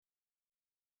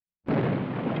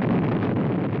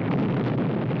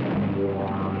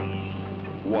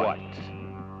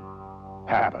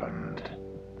happened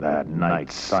that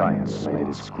night science made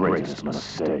its greatest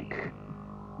mistake?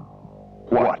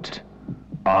 What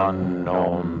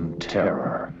unknown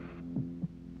terror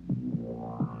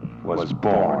was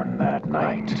born that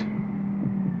night?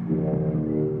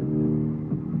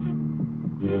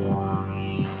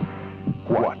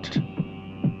 What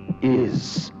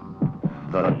is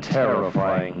the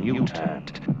terrifying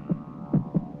mutant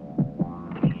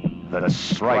that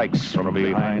strikes from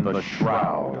behind the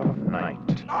shroud of night?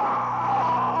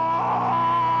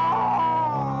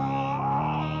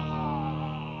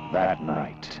 That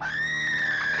night.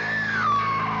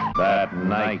 That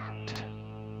night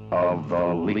of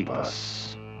the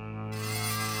Lepus.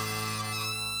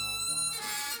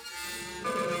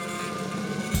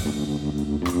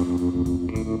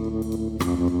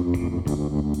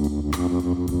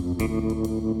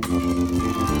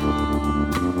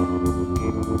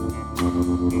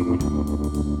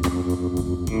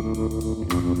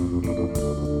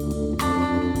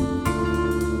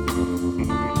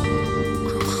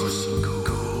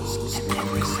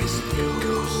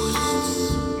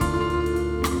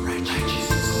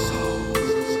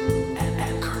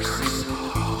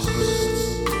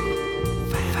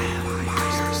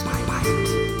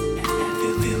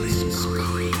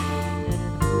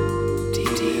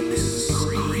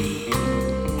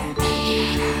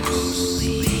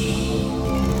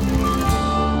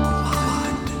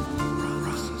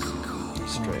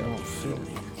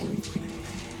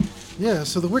 Yeah,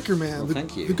 so the Wicker Man,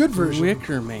 thank you. The good version.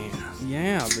 Wicker Man.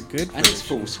 Yeah, the good version. And it's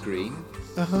full screen,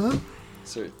 Uh-huh.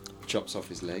 so it chops off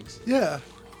his legs. Yeah.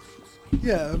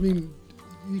 Yeah, I mean,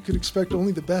 you could expect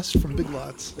only the best from Big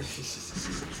Lots.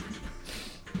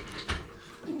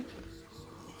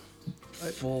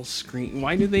 Full screen.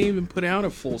 Why did they even put out a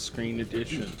full screen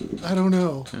edition? I don't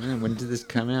know. I don't know, when did this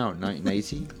come out?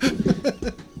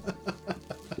 1980?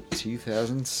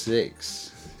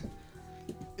 2006.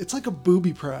 It's like a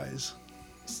booby prize.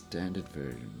 Standard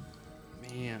version.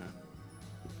 Man.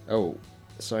 Oh,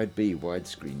 side B,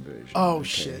 widescreen version. Oh, Okay.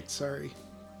 shit, sorry.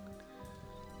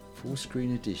 Full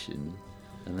screen edition,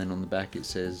 and then on the back it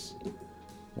says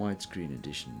widescreen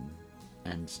edition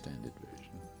and standard version.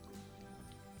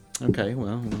 Okay,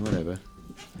 well, whatever.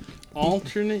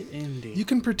 Alternate ending. You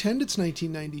can pretend it's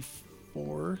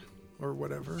 1994 or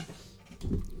whatever.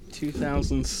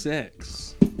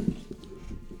 2006.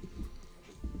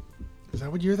 Is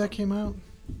that what year that came out?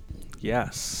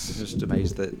 Yes. I'm just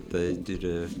amazed that they did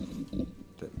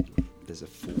that there's a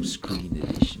full screen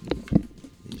edition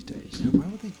these days. Why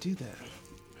would they do that?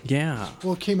 Yeah.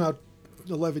 Well, it came out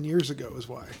 11 years ago is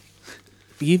why.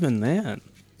 Even then.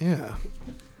 Yeah.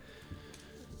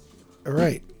 All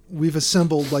right. We've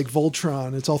assembled like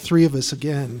Voltron. It's all three of us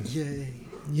again. Yay.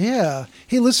 Yeah.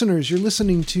 Hey, listeners, you're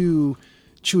listening to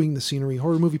Chewing the Scenery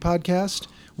Horror Movie Podcast.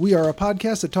 We are a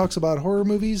podcast that talks about horror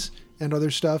movies and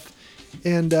other stuff.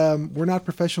 And we're not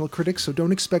professional critics, so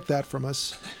don't expect that from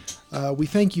us. We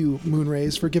thank you,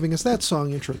 Moonrays, for giving us that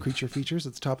song intro Creature Features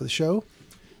at the top of the show.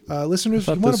 Listeners,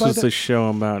 I if thought you want this to buy was that, a show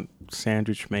about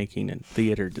sandwich making and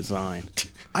theater design.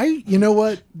 you know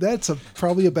what? That's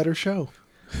probably a better show.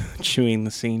 Chewing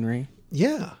the scenery.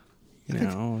 Yeah. You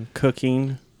know,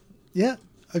 cooking. Yeah.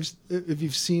 If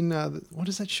you've seen, what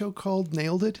is that show called?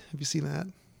 Nailed It? Have you seen that?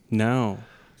 No.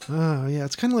 Oh, yeah.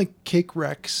 It's kind of like Cake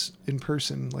Rex in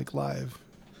person, like live.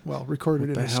 Well, recorded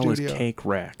What in the a hell studio. is Cake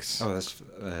Rex? Oh, that's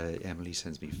Emily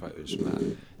sends me photos from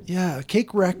that. Yeah.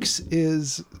 Cake Rex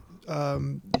is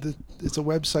it's a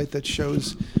website that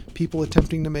shows people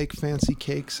attempting to make fancy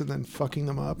cakes and then fucking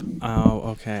them up. Oh,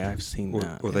 okay. I've seen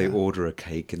that. Or they order a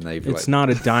cake and they've It's not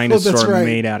a dinosaur that's right.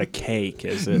 made out of cake,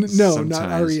 is it? No,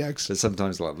 not REX. But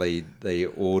sometimes like they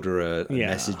order a Yeah.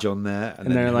 message on there And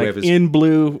then they're like whoever's in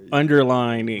blue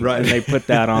underlining, Right. and they put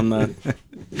that on the.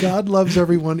 God loves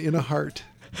everyone in a heart.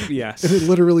 Yes. And it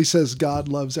literally says God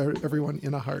loves everyone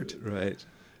in a heart. right.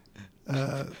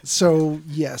 So,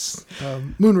 yes.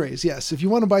 Moonrays, yes. If you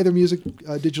want to buy their music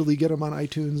digitally, get them on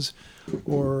iTunes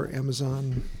or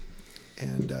Amazon.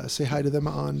 And say hi to them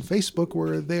on Facebook,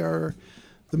 where they are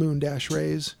the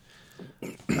Moon-Rays.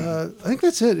 I think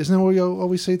that's it. Isn't that what we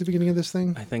always say at the beginning of this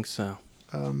thing? I think so.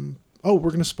 Oh, we're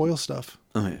going to spoil stuff.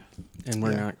 Oh yeah. And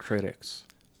we're Yeah. not critics.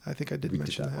 I think I did We did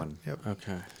mention that that. one. Yep.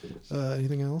 Okay.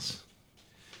 Anything else?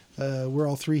 We're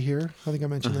all three here. I think I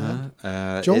mentioned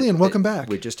that. Jolien, welcome back.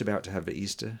 We're just about to have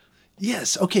Easter.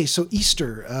 Yes. Okay. So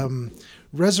Easter,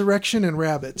 resurrection and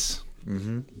rabbits.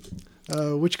 Mm-hmm.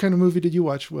 Which kind of movie did you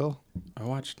watch, Will? I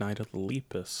watched Night of the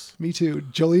Lepus. Me too.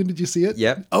 Jolene, did you see it?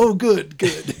 Yep. Oh, good.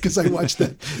 Because I watched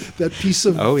that piece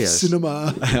of Oh, yes.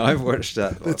 cinema, I've watched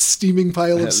that that steaming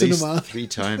pile of at least cinema. 3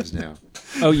 times now.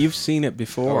 Oh, you've seen it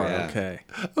before. Oh, yeah. Okay.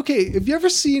 Okay, have you ever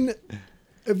seen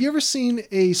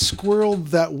a squirrel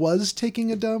that was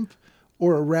taking a dump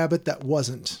or a rabbit that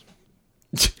wasn't?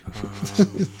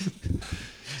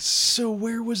 So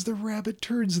where was the rabbit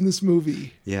turds in this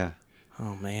movie? Yeah.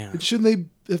 Oh man. Shouldn't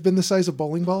they have been the size of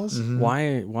bowling balls?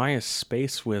 Why is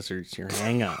Space Wizards your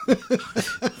hang up?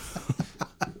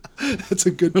 That's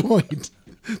a good point.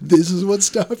 This is what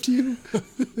stopped you?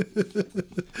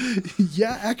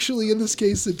 Yeah, actually, in this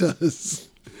case, it does.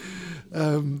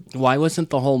 Why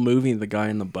wasn't the whole movie the guy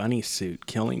in the bunny suit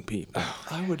killing people?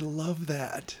 I would love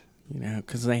that. You know,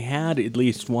 because they had at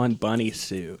least one bunny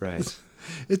suit. Right.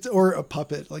 It's or a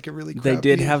puppet, like a really. They crappy-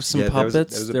 did have some Yeah, there was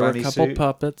puppets. a There were a bunny couple suit.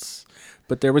 puppets,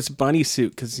 but there was a bunny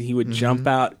suit because he would jump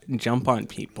out and jump on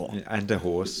people. And a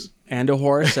horse. And a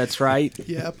horse. That's right.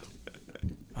 Yep.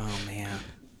 Oh man.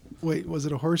 Wait, was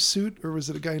it a horse suit or was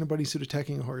it a guy in a bunny suit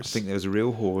attacking a horse? I think there was a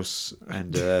real horse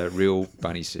and a real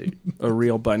bunny suit. A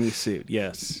real bunny suit.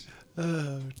 Yes.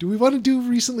 Do we want to do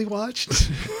recently watched?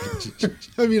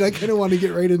 I mean, I kind of want to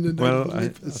get right into. Well, Night I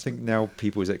of the Lepus. think now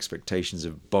people's expectations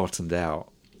have bottomed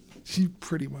out.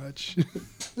 Pretty much.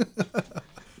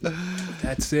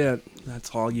 That's it.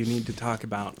 That's all you need to talk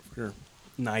about for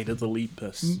Night of the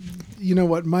Lepus. You know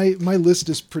what? My list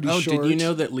is pretty Oh, short. did you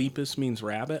know that Lepus means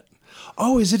rabbit?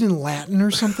 Oh, is it in Latin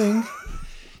or something?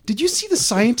 Did you see the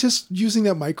scientist using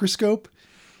that microscope?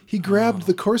 He grabbed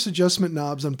the coarse adjustment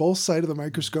knobs on both sides of the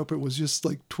microscope. It was just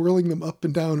like twirling them up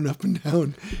and down and up and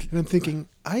down. And I'm thinking,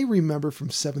 I remember from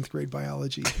 7th grade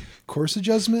biology, coarse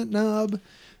adjustment knob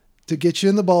to get you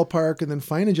in the ballpark, and then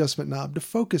fine adjustment knob to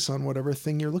focus on whatever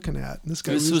thing you're looking at. And this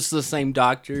guy This was the same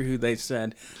doctor who they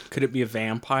said, could it be a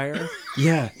vampire?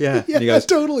 Yeah. yeah, And he goes,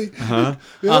 totally.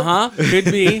 Could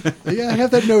be. Yeah, I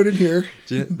have that note in here.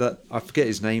 Do you know that, I forget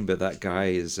his name, but that guy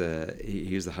is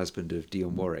he was the husband of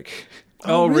Dionne Warwick.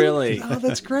 Oh, really? Oh,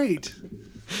 that's great.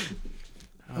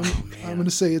 Oh, I'm man. going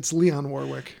to say it's Leon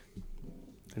Warwick.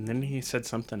 And then he said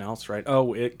something else, right?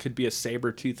 Oh, it could be a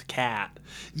saber-toothed cat.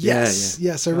 Yes,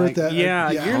 yes, I wrote Like, that. yeah,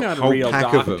 you're not a Whole real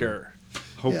pack of 'em. doctor.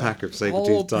 Whole Yeah. pack of Whole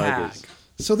saber-toothed pack. tigers.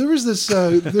 So there was this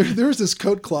there was this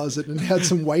coat closet and it had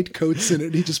some white coats in it.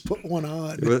 And he just put one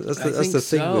on. Well, that's I the think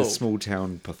thing with so. small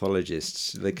town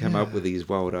pathologists. They come up with these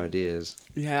wild ideas.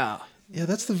 Yeah. Yeah,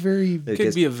 that's the very. It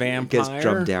Could be a It vampire. gets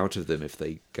drummed out of them if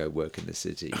they go work in the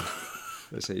city.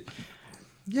 They say,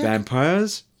 Yeah,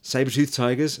 vampires, saber-toothed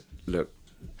tigers. Look,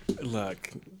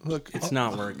 Look, look, it's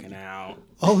not working out.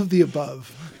 all of the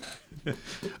above.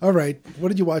 All right, what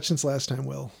did you watch since last time,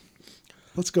 Will?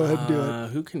 Let's go ahead and do it.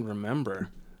 Who can remember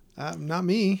Not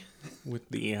me. with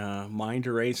the mind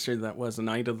eraser that was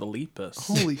Night of the Lepus?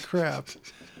 Holy crap!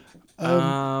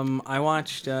 I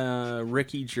watched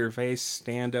Ricky Gervais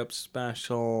stand-up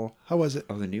special. How was it?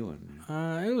 oh, the new one.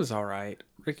 It was all right.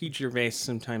 Ricky Gervais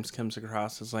sometimes comes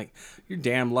across as like, you're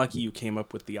damn lucky you came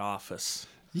up with The Office.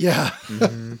 Yeah,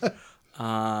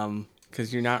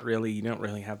 Because you don't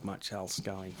really have much else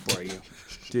going for you,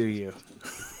 do you?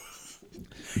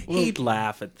 He'd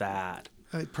laugh at that.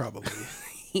 probably.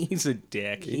 He's a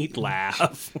dick. He'd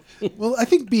laugh. Well, I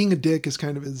think being a dick is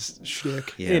kind of his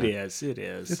shtick. Yeah. It is. It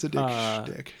is. It's a dick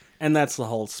shtick. And that's the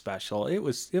whole special. It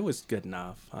was good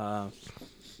enough.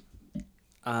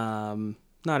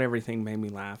 Not everything made me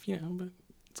laugh, but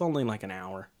it's only like an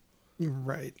hour.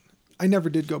 Right. I never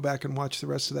did go back and watch the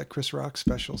rest of that Chris Rock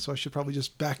special, so I should probably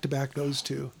just back to back those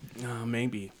two.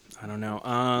 Maybe. I don't know.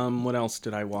 What else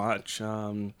did I watch?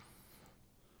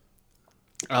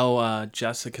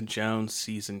 Jessica Jones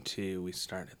season 2. We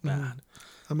started that.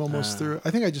 I'm almost through. I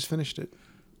think I just finished it.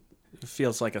 It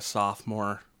feels like a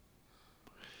sophomore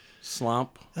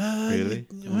slump. Really?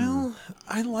 Well,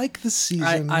 I like the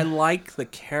season. I like the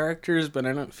characters, but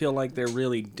I don't feel like they're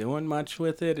really doing much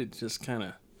with it. It just kind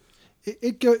of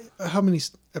it go. How many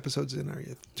episodes in are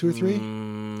you? 2 or 3?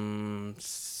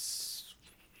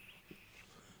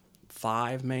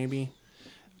 5 maybe.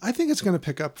 I think it's going to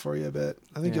pick up for you a bit.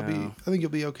 I think Yeah. you'll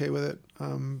be okay with it.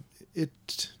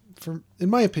 In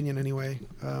my opinion anyway,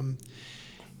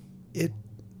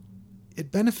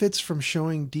 it benefits from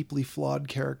showing deeply flawed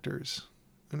characters.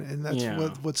 And that's Yeah.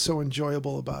 what's so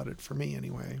enjoyable about it for me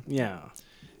anyway. Yeah.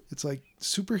 It's like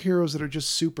superheroes that are just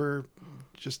super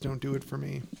just don't do it for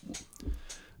me.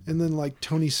 And then like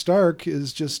Tony Stark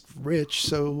is just rich,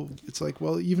 so it's like,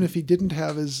 well, even if he didn't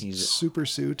have his He's- super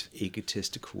suit,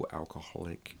 Egotistical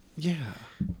alcoholic. yeah.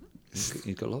 He's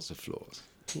got lots of flaws.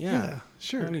 Yeah. Yeah,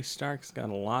 sure. Tony Stark's got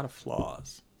a lot of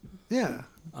flaws. Yeah.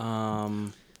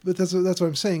 Um, But that's what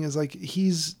I'm saying is like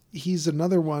he's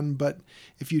another one, but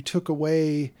if you took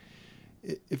away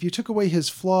his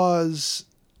flaws,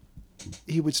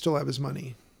 he would still have his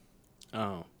money.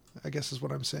 oh, I guess is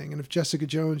what I'm saying. And if Jessica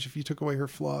Jones, if you took away her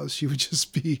flaws, she would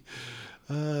just be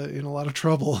in a lot of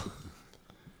trouble.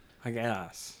 I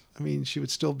guess. I mean, she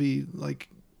would still be like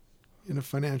in a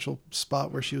financial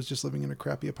spot where she was just living in a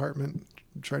crappy apartment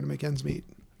trying to make ends meet.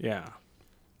 Yeah.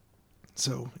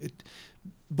 So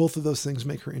both of those things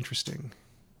make her interesting,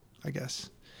 I guess.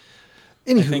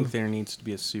 Anywho, I think there needs to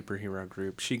be a superhero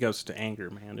group. She goes to anger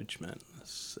management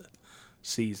this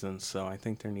season, so I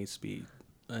think there needs to be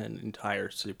an entire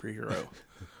superhero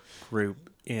group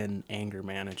in anger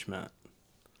management,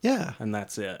 yeah, and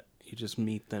that's it. You just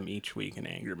meet them each week in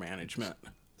anger management.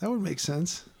 that would make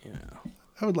sense. Yeah.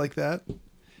 I would like that.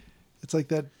 It's like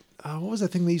that. What was that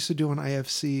thing they used to do on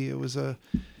IFC? It was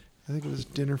I think it was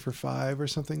Dinner for Five or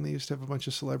something. They used to have a bunch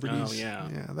of celebrities. Oh, yeah.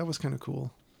 Yeah, that was kind of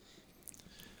cool.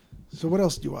 So what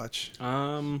else did you watch?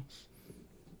 I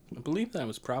believe that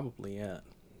was probably it.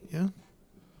 Yeah.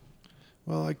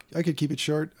 Well, I could keep it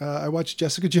short. I watched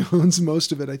Jessica Jones,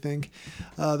 most of it, I think.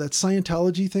 That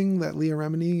Scientology thing, that Leah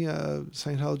Remini,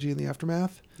 Scientology in the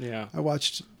Aftermath. Yeah. I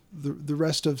watched the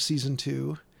rest of season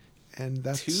 2, and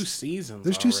that's 2 seasons.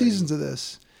 There's 2 already. seasons of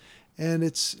this, and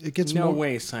it gets No more.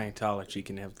 way Scientology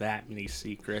can have that many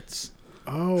secrets.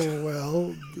 Oh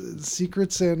well,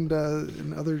 secrets and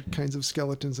other kinds of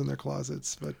skeletons in their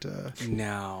closets, but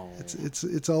No.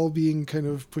 it's all being kind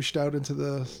of pushed out into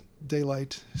the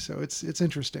daylight, so it's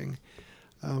interesting.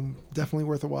 Definitely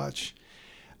worth a watch.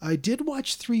 I did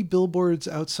watch 3 Billboards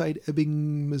Outside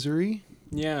Ebbing, Missouri.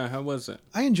 Yeah, how was it?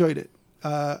 I enjoyed it.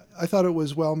 I thought it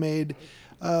was well made.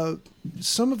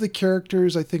 Some of the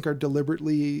characters I think are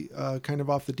deliberately kind of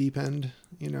off the deep end.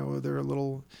 You know, they're a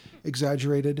little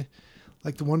exaggerated.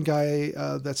 Like the one guy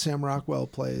that Sam Rockwell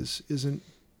plays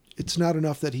it's not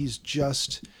enough that he's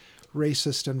just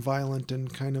racist and violent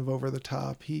and kind of over the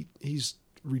top. He's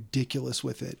ridiculous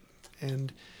with it.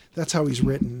 And that's how he's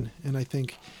written. And I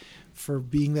think for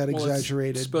being that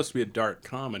exaggerated. It's supposed to be a dark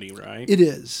comedy, right? It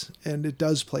is, and it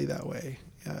does play that way.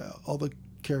 All the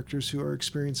characters who are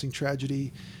experiencing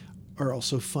tragedy are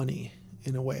also funny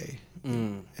in a way,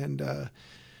 and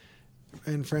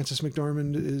Frances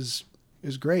McDormand is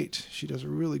great. She does a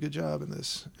really good job in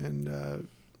this, and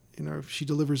she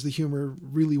delivers the humor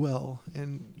really well,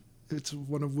 and it's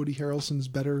one of Woody Harrelson's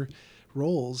better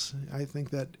roles. I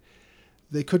think that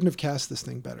they couldn't have cast this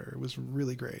thing better. It was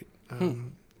really great.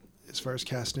 As far as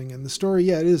casting and the story,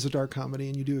 yeah, it is a dark comedy,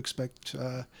 and you do expect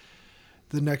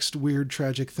the next weird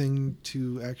tragic thing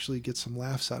to actually get some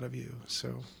laughs out of you.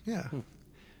 So yeah,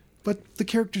 but the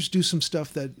characters do some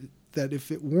stuff that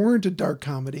if it weren't a dark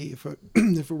comedy, if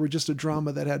it were just a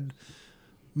drama that had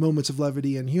moments of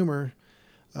levity and humor,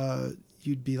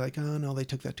 you'd be like, oh no, they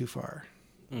took that too far.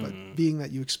 But being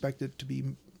that you expect it to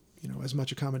be, as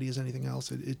much a comedy as anything else,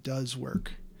 it does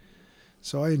work.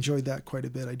 So I enjoyed that quite a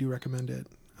bit. I do recommend it.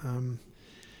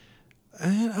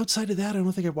 And outside of that, I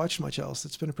don't think I've watched much else.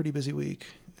 It's been a pretty busy week,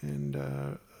 and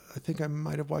I think I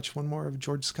might have watched one more of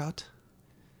George Scott,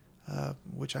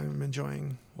 which I'm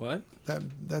enjoying. What?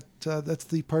 That's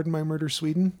the Pardon My Murder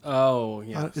Sweden. Oh,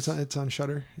 yeah. It's on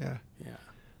Shudder. Yeah. Yeah.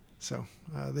 So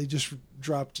they just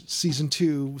dropped season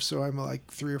 2, so I'm like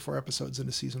 3 or 4 episodes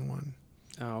into season 1.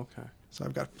 Oh, okay. So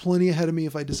I've got plenty ahead of me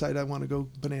if I decide I want to go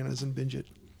bananas and binge it.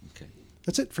 Okay.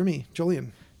 That's it for me,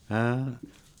 Julian.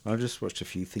 I've just watched a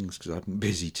few things because I've been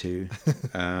busy too.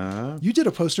 You did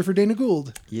a poster for Dana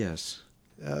Gould Yes.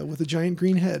 with a giant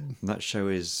green head. And that show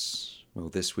is,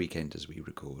 this weekend as we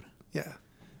record. Yeah.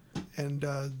 And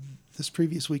this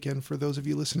previous weekend for those of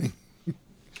you listening.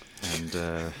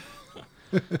 And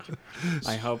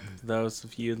I hope those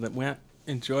of you that went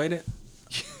enjoyed it.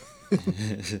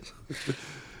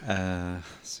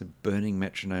 so Burning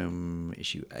Metronome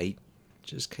issue 8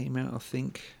 just came out, I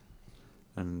think.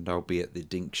 And I'll be at the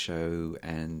Dink show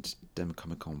and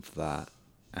Democomicon for that.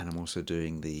 And I'm also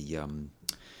doing the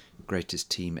Greatest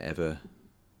Team Ever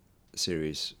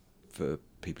series for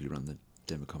people who run the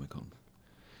Democomicon.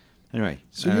 Anyway.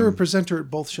 So you're a presenter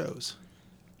at both shows?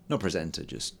 Not presenter,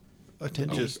 just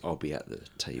Attendee? I'll be at the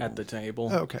table. At the table.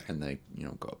 Oh, okay. And they,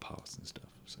 got a pass and stuff.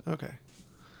 So. Okay.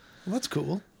 Well, that's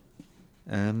cool.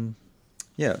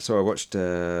 Yeah, so I watched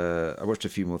a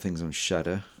few more things on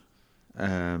Shudder.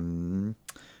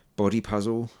 Body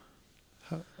Puzzle.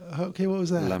 Okay, what was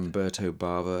that? Lamberto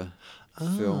Bava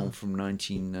film from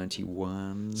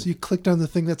 1991. So you clicked on the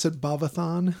thing that said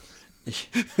Bavathon?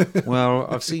 Well,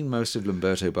 I've seen most of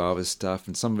Lamberto Bava's stuff,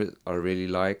 and some of it I really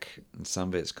like, and some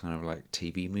of it's kind of like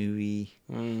TV movie,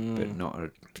 but not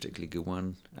a particularly good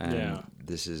one. And Yeah.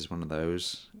 this is one of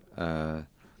those. Yeah,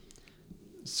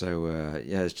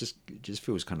 it just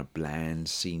feels kind of bland.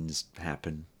 Scenes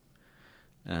happen.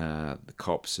 The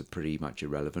cops are pretty much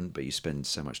irrelevant, but you spend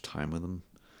so much time with them.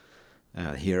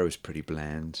 The hero's pretty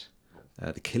bland.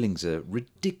 The killings are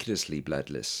ridiculously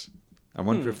bloodless. I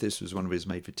wonder if this was one of his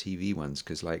made-for-TV ones,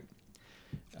 because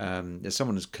there's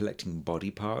someone who's collecting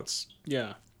body parts.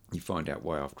 Yeah. You find out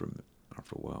why after a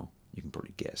while. You can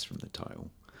probably guess from the title.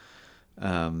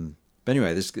 But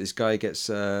anyway, this guy gets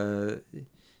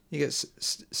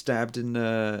stabbed in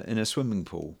a swimming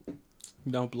pool.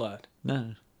 No blood.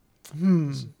 No.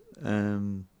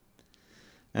 And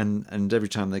every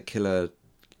time the killer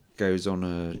goes on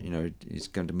he's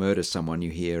going to murder someone, you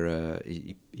hear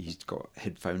he's got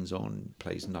headphones on,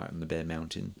 plays Night on the Bare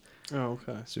Mountain. Oh,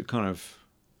 okay. So it kind of,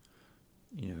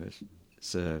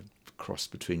 it's a cross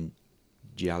between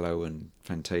Giallo and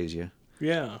Fantasia.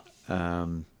 Yeah.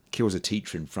 Kills a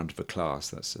teacher in front of a class.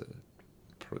 That's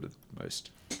probably the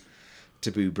most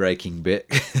taboo breaking bit.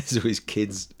 There's always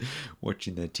kids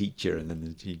watching their teacher, and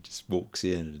then he just walks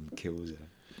in and kills her.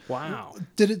 Wow.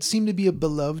 Did it seem to be a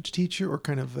beloved teacher or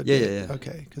kind of a... Yeah.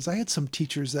 Okay, because I had some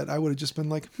teachers that I would have just been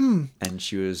like, And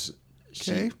she was...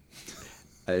 okay.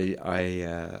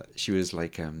 She was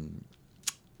like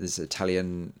this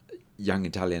young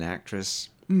Italian actress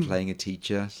playing a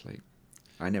teacher. It's like,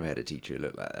 I never had a teacher who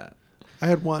looked like that. I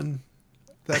had one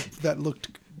that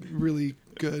looked really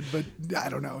good, but I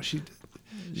don't know.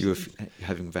 You were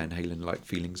having Van Halen-like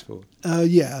feelings for?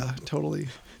 Yeah, totally.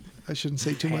 I shouldn't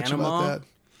say too much Panama? about that.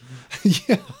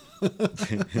 Yeah.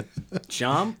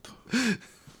 Jump.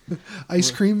 Ice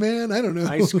Cream Man? I don't know.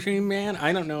 Ice Cream Man.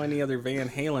 I don't know any other Van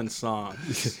Halen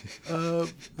songs.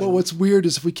 Well, what's weird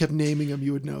is if we kept naming them,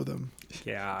 you would know them.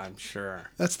 Yeah, I'm sure.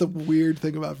 That's the weird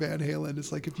thing about Van Halen.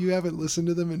 It's like if you haven't listened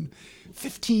to them in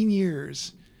 15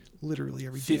 years, literally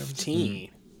every damn... 15.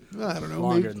 I don't know.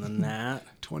 Longer maybe than that.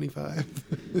 25.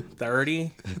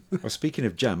 30. Well, speaking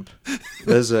of jump,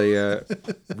 there's a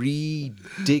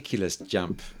ridiculous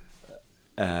jump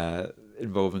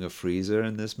involving a freezer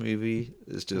in this movie.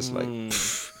 It's just like...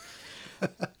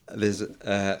 There's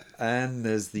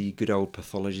the good old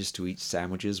pathologist who eats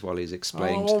sandwiches while he's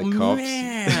explaining to the cops.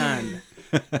 Man.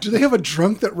 Do they have a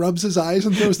drunk that rubs his eyes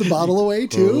and throws the bottle away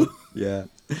too? Yeah.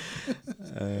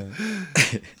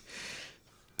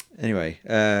 Anyway,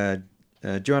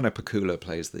 Joanna Pacula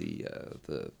plays the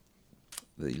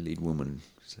lead woman.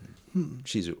 So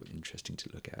she's interesting to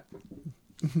look at.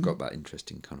 Got that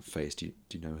interesting kind of face. Do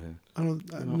you know her? I don't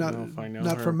know if I know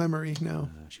not her. from memory. No.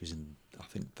 She was in, I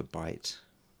think, The Bite.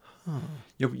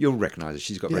 You'll recognise her.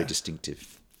 She's got a very Yeah.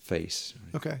 distinctive face.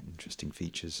 Okay. Interesting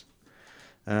features.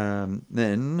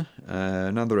 Then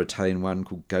another Italian one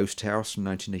called Ghost House from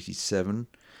 1987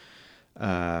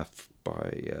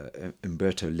 by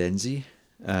Umberto Lenzi.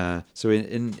 So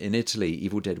in Italy,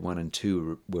 Evil Dead 1 and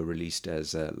 2 were released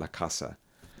as La Casa.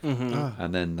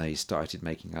 And then they started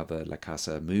making other La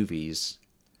Casa movies,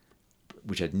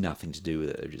 which had nothing to do with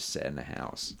it. They were just set in a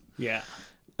house. Yeah.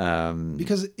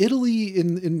 Because Italy,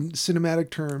 in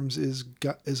cinematic terms, is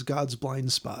God's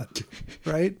blind spot,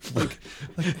 right? Like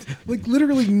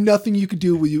literally nothing you could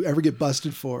do will you ever get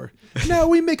busted for. No,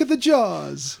 we make it the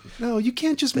Jaws. No, you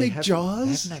can't just make They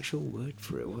Jaws. have an actual word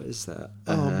for it. What is that?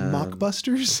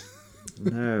 Mockbusters?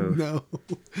 No. No.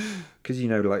 Because,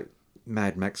 like,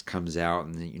 Mad Max comes out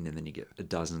and then you get a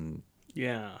dozen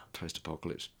Yeah.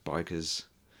 post-apocalypse bikers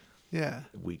Yeah.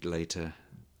 a week later.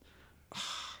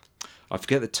 I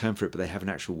forget the term for it, but they have an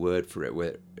actual word for it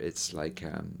where it's like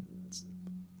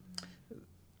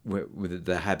with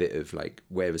the habit of like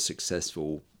whatever's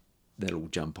successful, they'll all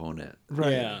jump on it.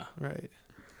 Right. Yeah. Right.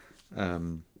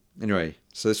 Anyway,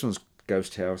 so this one's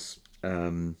Ghost House.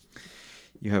 You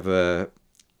have a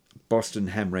Boston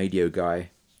ham radio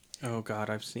guy. Oh, God,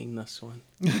 I've seen this one.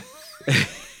 He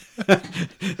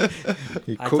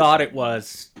I thought it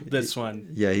was this one.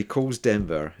 Yeah, he calls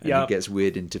Denver and Yep. he gets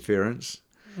weird interference.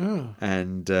 Oh.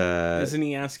 And Isn't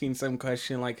he asking some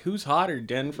question like, who's hotter,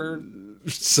 Denver?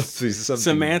 something.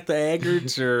 Samantha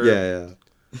Eggers or Yeah.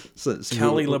 So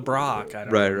Kelly LeBrock? I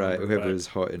don't Right. remember, Whoever but- was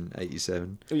hot in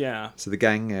 '87. Yeah. So the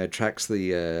gang tracks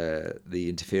the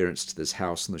interference to this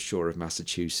house on the shore of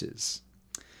Massachusetts,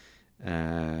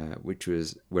 which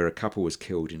was where a couple was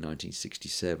killed in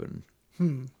 1967.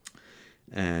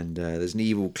 And there's an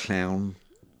evil clown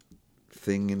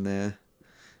thing in there.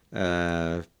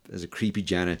 There's a creepy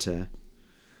janitor.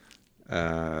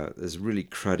 There's a really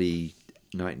cruddy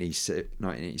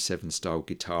 1987 style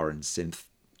guitar and synth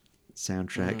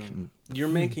soundtrack. And, You're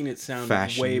making it sound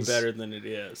Fashions. way better than it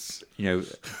is.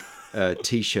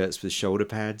 T-shirts with shoulder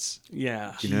pads.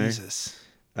 Yeah. You know? Jesus.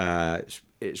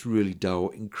 It's really dull,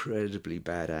 incredibly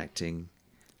bad acting,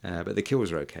 but the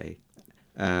kills are okay.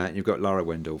 And you've got Lara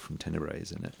Wendell from Tenebrae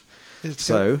in it.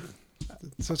 So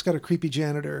it's got a creepy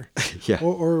janitor, Yeah.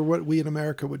 or what we in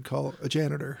America would call a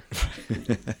janitor.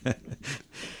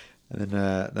 And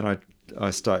then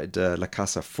I started La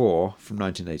Casa 4 from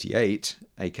 1988,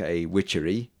 aka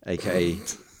Witchery, aka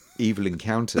Evil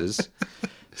Encounters.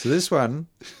 So this one,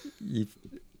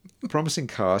 promising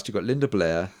cast. You've got Linda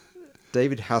Blair,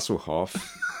 David Hasselhoff,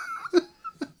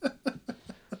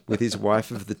 with his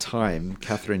wife of the time,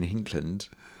 Catherine Hinkland,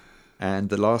 and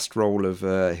the last role of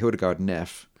Hildegard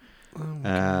Neff.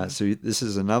 So this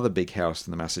is another big house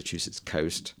on the Massachusetts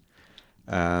coast.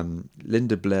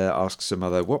 Linda Blair asks her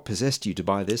mother, "What possessed you to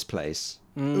buy this place?"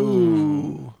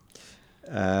 Ooh.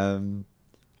 And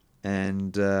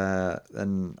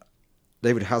then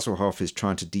David Hasselhoff is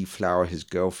trying to deflower his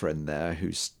girlfriend there,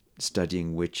 who's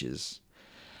studying witches.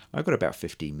 I got about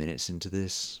 15 minutes into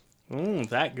this.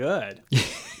 That good.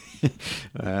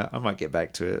 I might get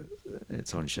back to it.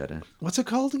 It's on Shudder. What's it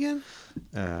called again?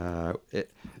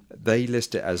 They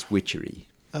list it as Witchery,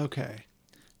 Okay.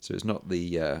 so it's not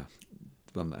the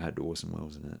one that had Orson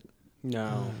Welles in it,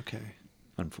 No. Okay.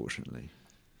 unfortunately.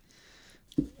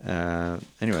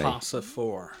 Anyway, Casa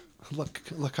 4.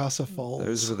 La Casa Falls.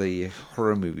 those were the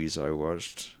horror movies I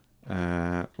watched.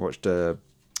 Watched Love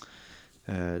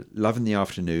in the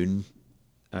Afternoon,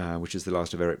 which is the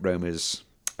last of Eric Romer's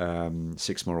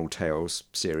Six Moral Tales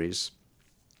series.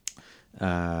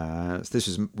 This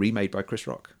was remade by Chris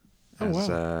Rock. Oh,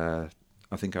 wow.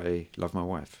 I Think I Love My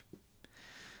Wife,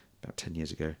 about 10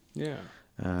 years ago. Yeah.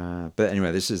 But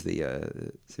anyway, this is the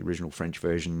original French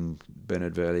version.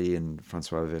 Bernard Verly and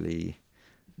Francois Verly,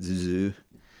 Zizou.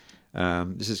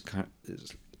 This is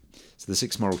so the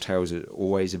Six Moral Tales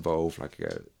always involve like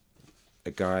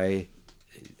a guy.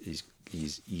 He's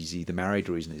either married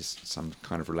or he's in some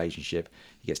kind of relationship.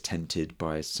 He gets tempted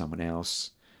by someone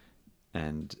else,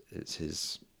 and it's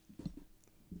his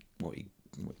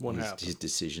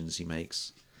decisions he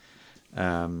makes.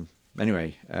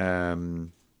 Anyway,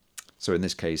 so in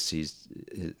this case,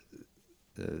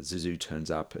 Zizou turns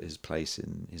up at his place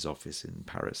in his office in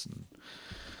Paris, and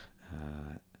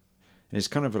it's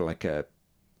kind of like a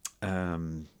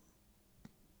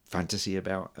fantasy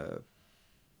about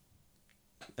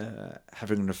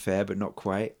having an affair, but not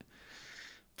quite.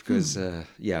 Because I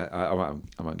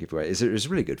won't give away. It's a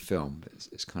really good film. But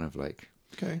it's kind of like,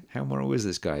 Okay. how moral is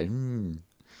this guy?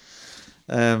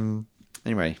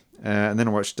 Anyway, and then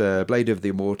I watched Blade of the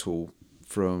Immortal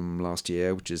from last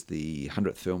year, which is the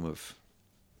 100th film of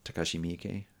Takashi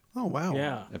Miike. Oh, wow.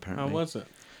 Yeah. Apparently. How was it?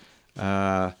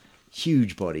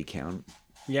 Huge body count.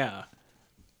 Yeah.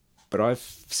 But I've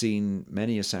seen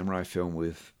many a samurai film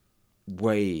with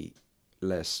way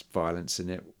less violence in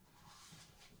it,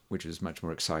 which was much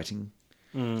more exciting.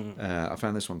 I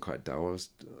found this one quite dull. I was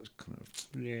kind of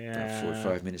about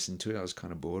 45 minutes into it. I was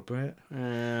kind of bored by it.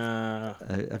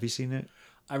 Have you seen it?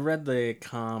 I read the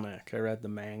comic. I read the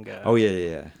manga. Oh,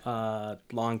 yeah.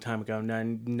 Long time ago. And I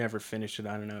never finished it.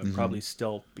 I don't know. Mm-hmm. Probably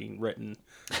still being written.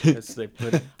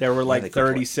 There were like They got,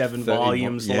 37 30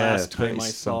 volumes the last time I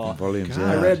 30 saw. something volumes, God.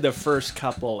 yeah. I read the first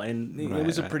couple, and it Right,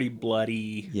 was a right. pretty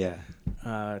bloody Yeah.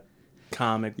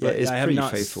 comic. Yeah, But it's I have pretty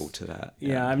not faithful to that.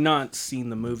 Yeah, I've not seen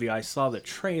the movie. I saw the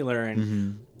trailer,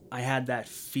 and I had that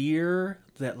fear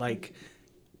that like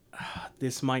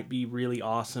this might be really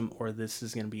awesome, or this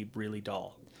is going to be really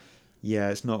dull. Yeah,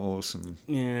 it's not awesome.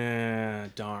 Yeah,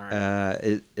 darn.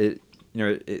 It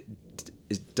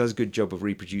does a good job of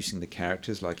reproducing the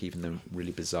characters, like even the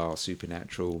really bizarre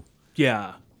supernatural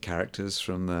yeah. characters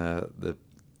from the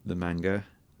manga.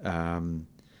 And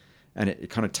it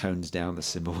kind of tones down the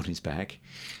symbol on his back,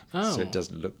 Oh. so it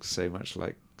doesn't look so much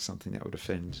like something that would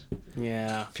offend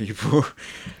Yeah. people.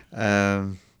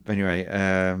 Anyway,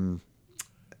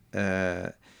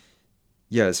 so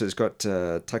it's got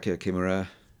Takuya Kimura,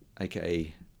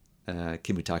 aka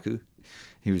Kimutaku.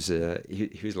 He was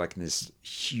like in this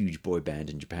huge boy band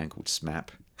in Japan called SMAP.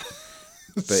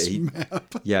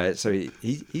 But so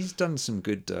he's done some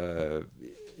good. Done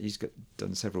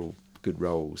several good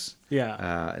roles.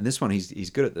 Yeah. And this one he's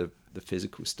good at the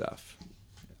physical stuff,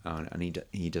 and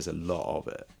he does a lot of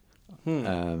it.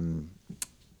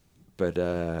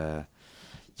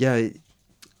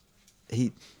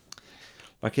 He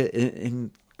like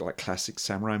in like classic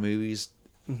samurai movies.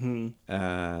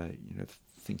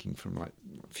 Thinking from like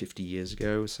 50 years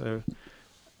ago or so,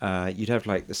 you'd have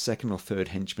like the second or third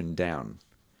henchman down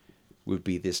would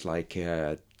be this like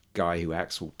guy who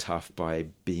acts all tough by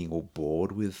being all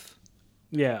bored with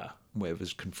Yeah.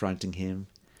 whatever's confronting him.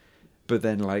 But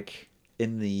then, like,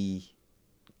 in the,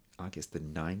 I guess, the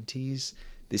 90s,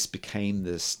 this became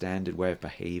the standard way of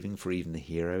behaving for even the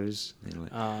heroes. They're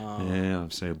like, yeah,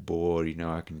 I'm so bored, you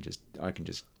know, I can just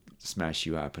smash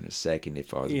you up in a second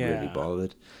if I was really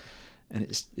bothered. And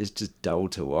it's just dull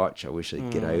to watch. I wish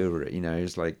they'd get over it. You know,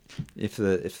 it's like if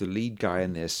the lead guy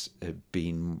in this had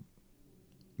been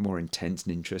more intense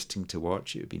and interesting to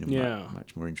watch, it would have been a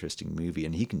much more interesting movie.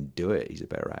 And he can do it. He's a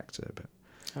better actor.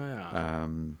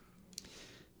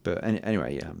 But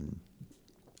anyway, I don't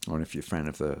know if you're a fan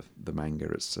of the manga.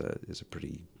 It's a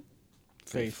pretty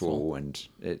faithful, and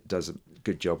it does a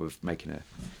good job of making a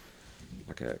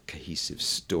cohesive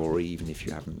story, even if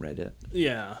you haven't read it.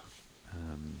 Yeah.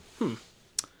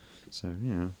 So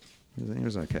it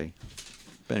was okay.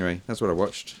 But anyway, that's what I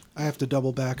watched. I have to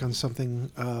double back on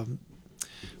something.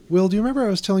 Will, do you remember I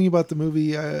was telling you about the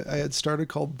movie I had started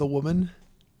called The Woman?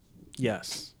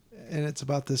 Yes. And it's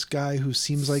about this guy who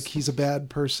seems like he's a bad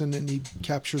person, and he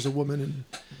captures a woman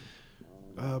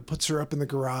and puts her up in the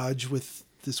garage with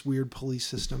this weird police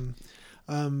system.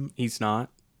 He's not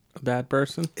a bad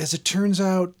person? As it turns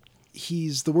out,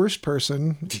 he's the worst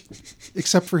person,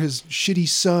 except for his shitty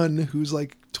son, who's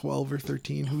like 12 or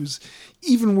 13, who's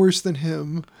even worse than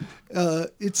him.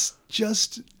 It's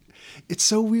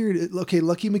so weird. Lucky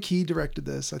McKee directed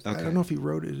this. I don't know if he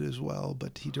wrote it as well,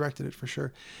 but he directed it for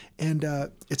sure. And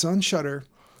it's on Shudder.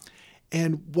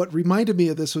 And what reminded me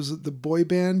of this was the boy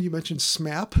band you mentioned,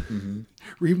 SMAP,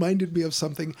 reminded me of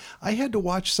something. I had to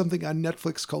watch something on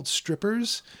Netflix called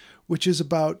Strippers, which is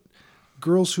about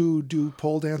girls who do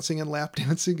pole dancing and lap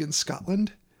dancing in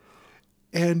Scotland.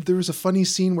 And there was a funny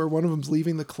scene where one of them's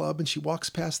leaving the club and she walks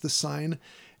past the sign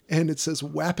and it says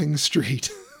Wapping Street,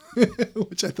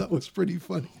 which I thought was pretty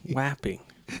funny. Wapping.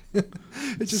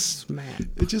 It just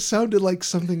SMAP. It just sounded like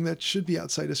something that should be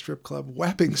outside a strip club,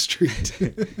 Wapping Street.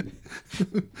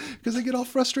 Because they get all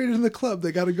frustrated in the club.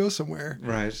 They got to go somewhere.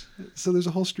 Right. So there's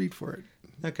a whole street for it.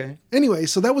 Okay. Anyway,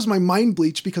 so that was my mind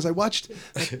bleach because I watched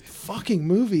that fucking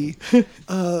movie,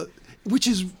 which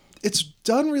it's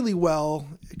done really well.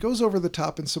 It goes over the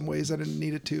top in some ways I didn't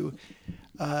need it to.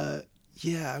 I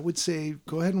would say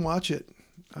go ahead and watch it.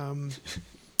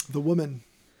 The Woman.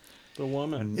 The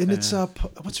Woman. And it's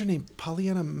what's her name?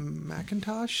 Pollyanna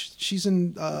McIntosh. She's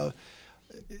in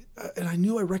and I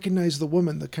knew I recognized the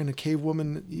woman, the kind of cave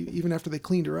woman, even after they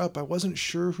cleaned her up. I wasn't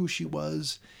sure who she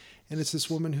was. And it's this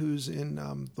woman who's in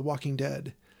The Walking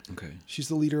Dead. Okay. She's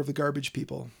the leader of the garbage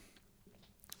people.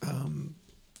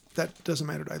 That doesn't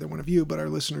matter to either one of you, but our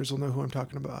listeners will know who I'm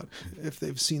talking about if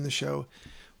they've seen the show.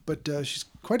 But she's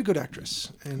quite a good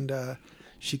actress. And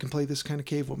she can play this kind of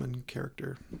cave woman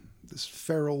character. This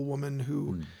feral woman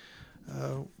who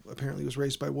apparently was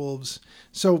raised by wolves.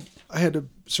 So I had to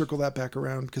circle that back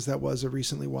around because that was a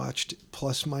recently watched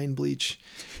plus mind bleach.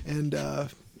 And I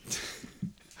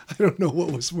don't know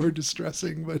what was more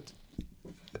distressing, but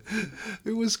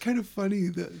it was kind of funny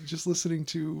that just listening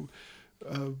to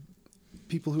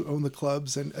people who own the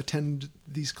clubs and attend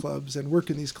these clubs and work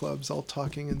in these clubs all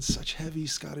talking in such heavy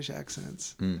Scottish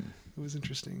accents. It was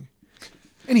interesting.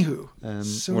 Anywho,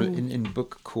 well, in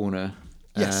Book Corner,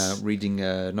 Yes. reading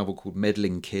a novel called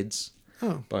Meddling Kids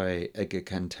Oh. by Edgar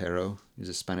Cantero, who's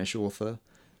a Spanish author,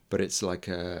 but it's like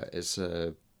a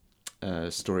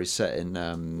story set in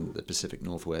the Pacific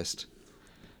Northwest,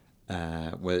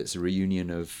 where it's a reunion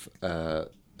of a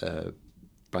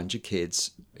bunch of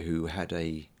kids who had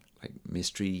a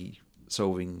mystery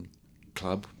solving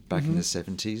club back in the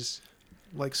 70s,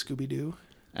 Like Scooby-Doo.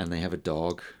 and they have a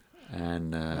dog.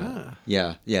 And so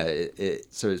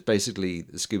it's basically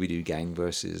the Scooby-Doo gang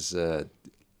versus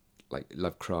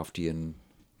Lovecraftian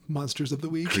Monsters of the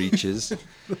Week. creatures.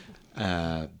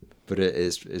 But it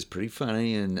is pretty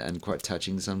funny and quite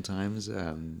touching sometimes.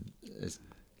 We're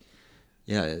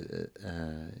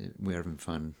having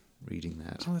fun reading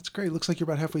that. Oh, that's great. Looks like you're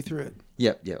about halfway through it.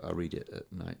 Yeah, I'll read it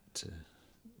at night to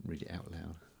read it out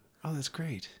loud. Oh, that's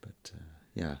great. But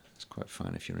it's quite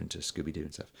fun if you're into Scooby-Doo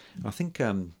and stuff. And I think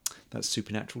that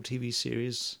Supernatural TV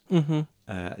series,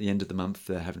 at the end of the month,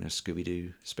 they're having a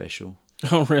Scooby-Doo special.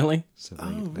 Oh, really? So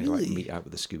they really? meet up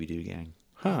with the Scooby-Doo gang.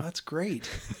 Oh, that's great.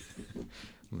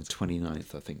 On the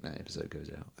 29th, I think that episode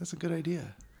goes out. That's a good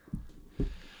idea.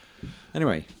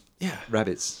 Anyway, Yeah.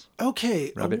 rabbits.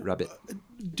 Okay. Rabbit.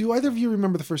 Do either of you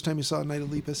remember the first time you saw Night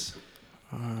of Lepus?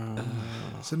 So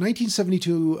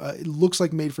 1972, it looks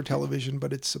like made for television,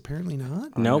 but it's apparently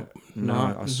not. Nope. No,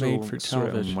 not I made for saw it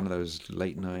on television. one of those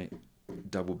late night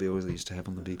double bills they used to have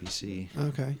on the BBC.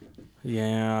 Okay.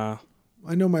 Yeah.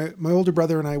 I know my older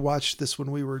brother and I watched this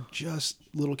when we were just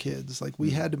little kids. Like we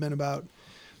had to have been about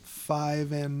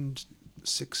 5 and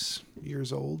 6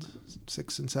 years old,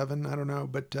 6 and 7. I don't know,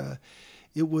 but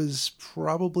it was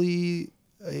probably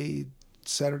a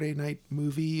Saturday night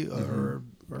movie or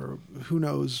who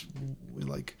knows,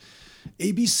 like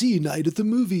ABC Night at the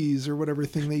Movies or whatever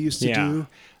thing they used to do.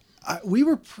 We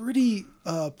were pretty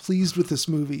pleased with this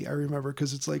movie, I remember,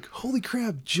 because it's like, holy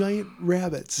crap, giant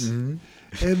rabbits. And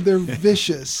they're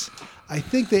vicious. I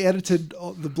think they edited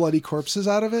all the bloody corpses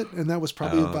out of it, and that was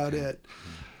probably about it.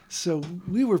 So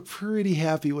we were pretty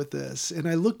happy with this. And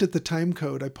I looked at the time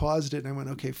code. I paused it, and I went,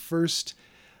 okay, first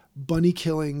bunny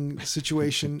killing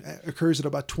situation occurs at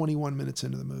about 21 minutes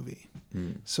into the movie.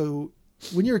 So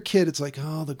when you're a kid, it's like,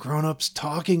 oh, the grown-ups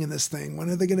talking in this thing. When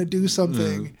are they going to do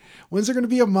something? When's there going to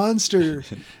be a monster?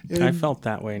 And, I felt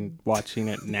that way watching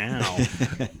it now.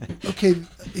 okay,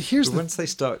 here's But once they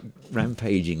start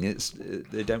rampaging,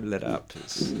 they don't let up.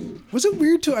 Was it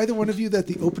weird to either one of you that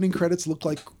the opening credits looked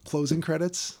like closing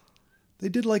credits? They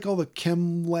did like all the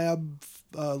Chem Lab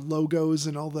logos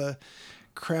and all the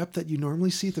crap that you normally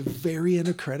see at the very end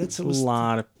of credits. It was A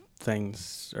lot of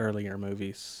things, earlier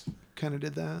movies, kind of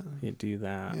did that. you do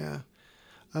that. Yeah.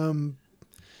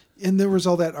 And there was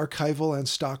all that archival and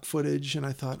stock footage, and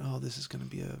I thought, oh, this is going to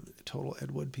be a total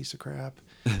Ed Wood piece of crap.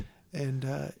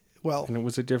 And, well, And it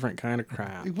was a different kind of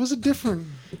crap. it was a different,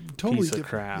 totally Piece of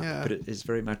different. crap. Yeah. But it's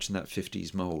very much in that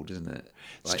 50s mold, isn't it?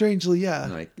 Like, Strangely, yeah.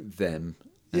 like them.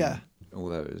 And Yeah. all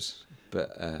those.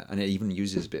 But and it even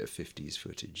uses a bit of 50s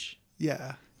footage.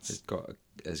 Yeah.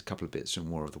 There's a couple of bits from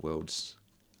War of the Worlds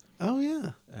Oh,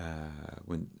 yeah.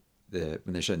 when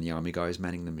they're showing the army guys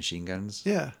manning the machine guns.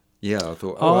 Yeah. Yeah, I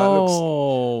thought, that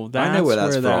looks. That's I know where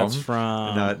that's that's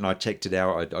from. And I checked it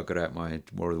out. I got out my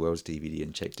War of the Worlds DVD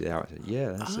and checked it out. I said,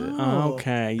 yeah, that's it. Oh.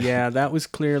 Okay, yeah, that was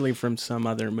clearly from some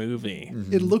other movie.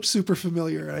 It looked super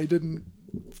familiar. I didn't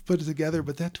put it together,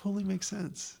 but that totally makes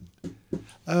sense.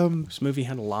 This movie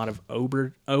had a lot of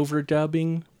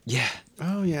overdubbing Yeah,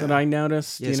 Oh, yeah. that I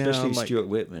noticed. yeah, you know, especially like, Stuart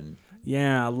Whitman.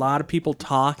 yeah, a lot of people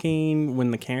talking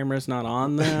when the camera's not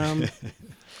on them.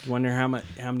 Wonder how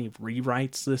many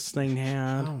rewrites this thing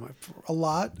had. Oh, a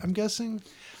lot, I'm guessing.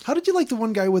 How did you like the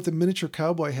one guy with the miniature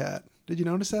cowboy hat? Did you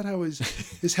notice that? How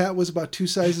his hat was about 2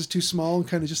 sizes too small and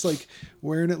kind of just like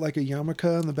wearing it like a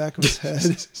yarmulke on the back of his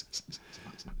head?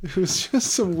 It was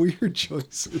just some weird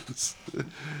choices.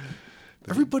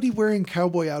 Everybody wearing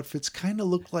cowboy outfits kind of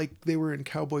looked like they were in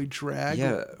cowboy drag.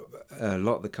 Yeah, a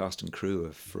lot of the cast and crew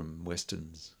are from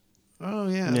westerns. Oh,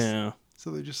 yeah. Yeah. So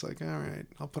they're just like, all right,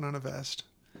 I'll put on a vest.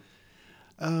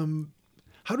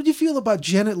 How did you feel about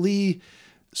Janet Leigh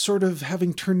sort of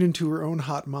having turned into her own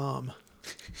hot mom?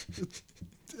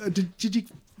 Did you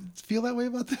feel that way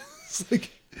about this?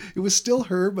 Like, it was still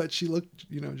her, but she looked,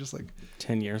 just like,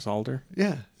 10 years older.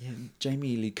 yeah. Yeah,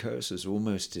 Jamie Lee Curtis was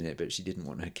almost in it, but she didn't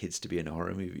want her kids to be in a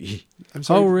horror movie. I'm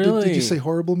sorry. Oh, Did really? you say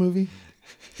horrible movie?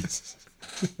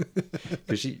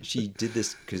 Because she did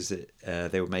this because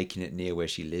they were making it near where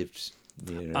she lived,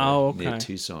 near, okay. near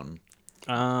Tucson,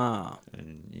 Ah.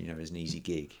 and it was an easy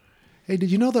gig. Hey,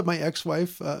 did you know that my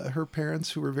ex-wife, her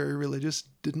parents, who were very religious,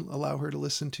 didn't allow her to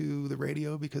listen to the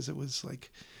radio because it was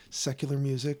like secular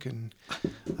music? And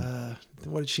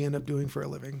what did she end up doing for a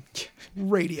living?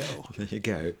 Radio. There you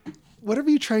go. Whatever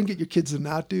you try and get your kids to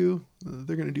not do,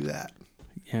 they're going to do that.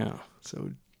 Yeah.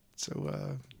 So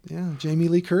yeah, Jamie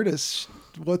Lee Curtis.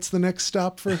 What's the next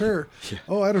stop for her?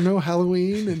 Oh, I don't know,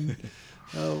 Halloween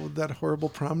and that horrible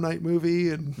prom night movie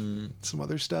and some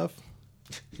other stuff.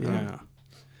 Yeah.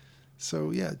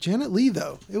 So yeah, Janet Leigh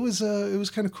though, it was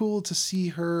kind of cool to see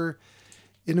her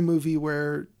in a movie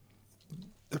where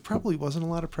there probably wasn't a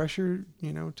lot of pressure,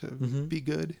 to be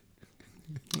good.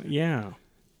 Yeah.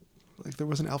 Like there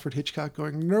wasn't Alfred Hitchcock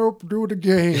going, nope, do it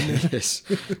again. Yes.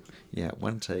 Yeah,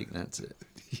 one take, that's it.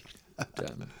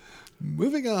 Done.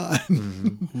 Moving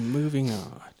on. Moving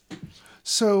on.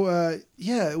 So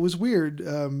yeah, it was weird.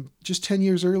 Just 10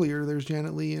 years earlier, there's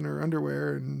Janet Leigh in her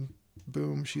underwear, and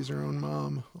boom, she's her own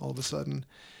mom all of a sudden.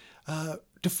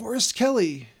 DeForest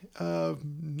Kelley,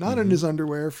 not in his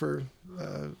underwear for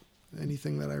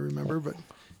anything that I remember, but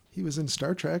he was in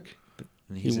Star Trek.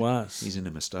 And He was. He's in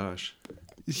a moustache.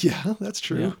 Yeah, that's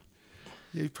true. Yeah.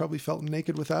 He probably felt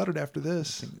naked without it after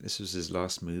this. This was his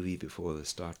last movie before the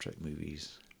Star Trek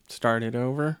movies. Started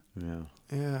over? Yeah.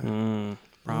 Yeah,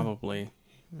 Probably.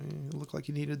 it looked like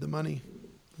he needed the money.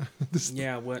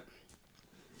 Yeah, what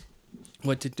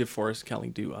did DeForest Kelley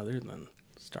do other than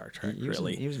Star Trek, He was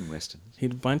really? he was in westerns. He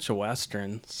had a bunch of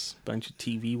westerns, bunch of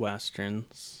TV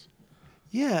westerns.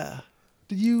 Yeah.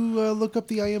 Did you look up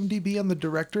the IMDb on the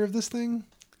director of this thing?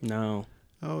 No.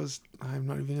 I'm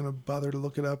not even going to bother to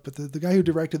look it up, but the guy who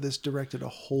directed this directed a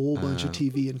whole bunch of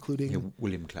TV, including Yeah,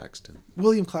 William Claxton.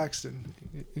 William Claxton,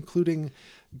 including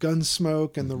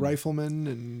Gunsmoke and The Rifleman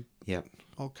and Yeah.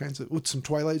 all kinds of, with some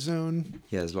Twilight Zone.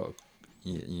 Yeah, there's a lot of,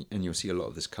 and you'll see a lot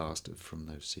of this cast from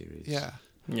those series. Yeah.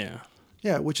 Yeah.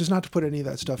 Yeah, which is not to put any of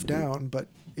that stuff down, but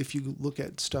if you look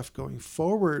at stuff going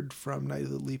forward from Night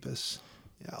of the Lepus,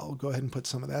 yeah, I'll go ahead and put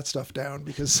some of that stuff down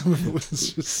because some of it was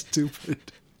just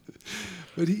stupid.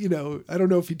 But he, I don't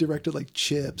know if he directed like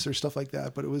Chips or stuff like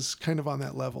that, but it was kind of on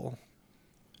that level.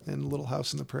 And Little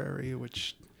House on the Prairie,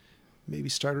 which maybe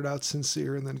started out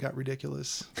sincere and then got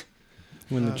ridiculous.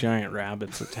 When the giant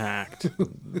rabbits attacked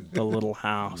the little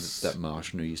house. That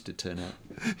Martian who used to turn out.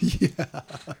 Yeah.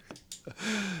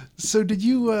 So did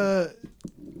you, were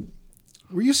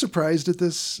you surprised at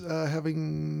this,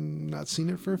 having not seen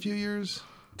it for a few years?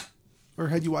 Or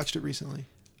had you watched it recently?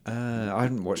 I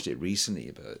haven't watched it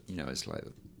recently, but it's like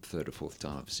the third or fourth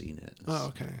time I've seen it. Oh,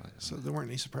 okay. So there weren't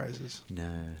any surprises.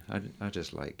 No, I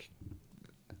just like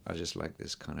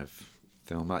this kind of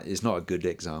film. It's not a good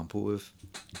example of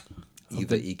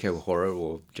either eco horror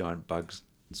or giant bugs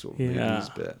sort of movies,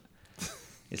 but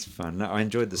it's fun. I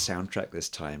enjoyed the soundtrack this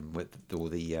time with all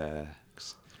the.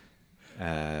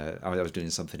 I was doing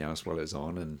something else while it was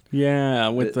on, and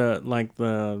with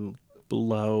the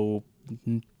low.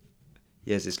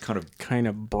 Yes, it's kind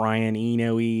of Brian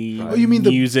Eno-y Oh, you mean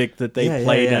the music that they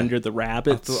played under the I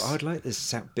rabbits. thought I'd like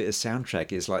this bit of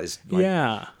soundtrack. It's like this.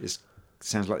 It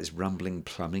sounds like this rumbling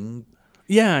plumbing.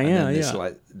 This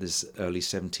like this early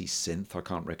 70s synth. I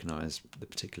can't recognize the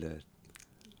particular.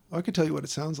 I could tell you what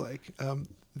it sounds like.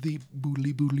 The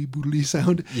boodly boodly boodly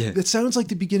sound. Yeah. That sounds like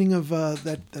the beginning of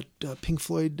that Pink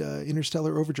Floyd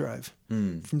Interstellar Overdrive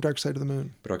from Dark Side of the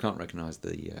Moon. But I can't recognize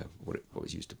the what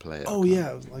was used to play it. Oh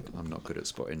yeah, like I'm not good at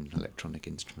spotting electronic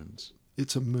instruments.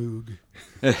 it's a Moog.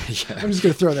 Yeah. I'm just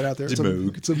gonna throw that out there. It's a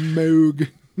Moog. It's a Moog.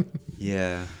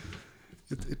 Yeah.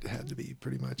 It had to be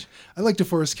pretty much. I like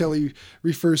DeForest Kelly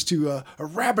refers to a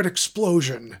rabbit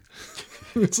explosion.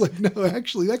 It's like no,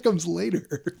 actually that comes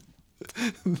later.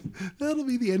 That'll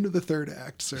be the end of the third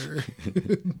act, sir.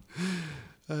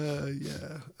 I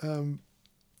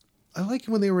like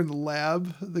when they were in the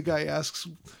lab, the guy asks,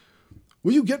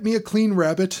 "Will you get me a clean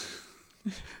rabbit?"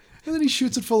 And then he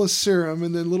shoots it full of serum,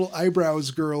 and then little eyebrows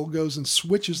girl goes and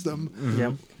switches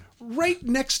them right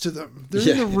next to them.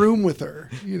 They're in a room with her.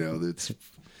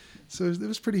 So it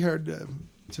was pretty hard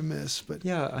to miss. But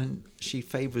yeah, and she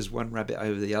favors one rabbit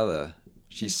over the other.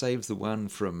 She saves the one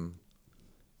from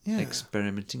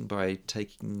experimenting by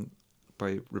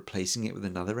replacing it with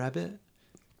another rabbit.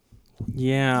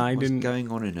 Yeah, What's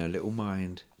going on in her little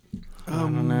mind? I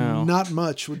don't know. Not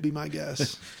much would be my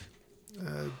guess.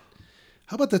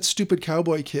 How about that stupid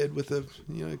cowboy kid with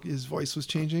his voice was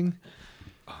changing?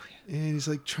 Oh yeah. And he's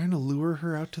like trying to lure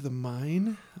her out to the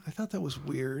mine. I thought that was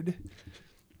weird.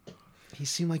 He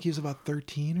seemed like he was about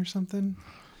 13 or something.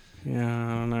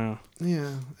 Yeah, I don't know.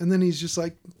 Yeah. And then he's just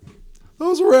like,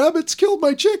 "Those rabbits killed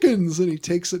my chickens." And he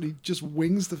takes it, he just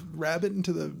wings the rabbit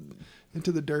into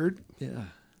the dirt. Yeah.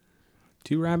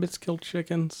 2 rabbits killed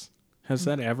chickens? Has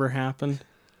that ever happened?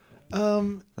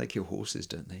 They kill horses,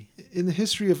 don't they? In the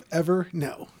history of ever,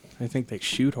 no. I think they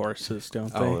shoot horses,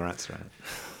 don't they? Oh, that's right.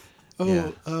 Oh,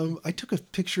 Yeah. I took a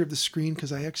picture of the screen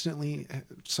because I accidentally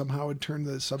somehow had turned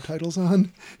the subtitles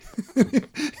on. And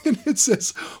it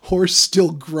says, "Horse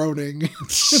still groaning." And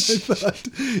I thought,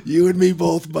 you and me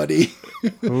both, buddy.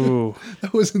 Ooh.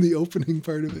 That was in the opening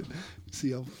part of it.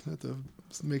 See, I'll have to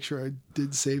make sure I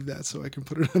did save that so I can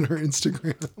put it on our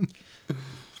Instagram.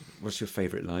 What's your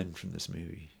favorite line from this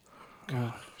movie?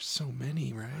 God, there's so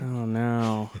many, right? Oh,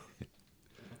 no.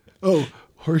 Oh,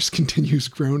 horse continues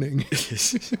groaning.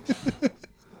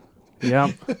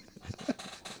 Yep.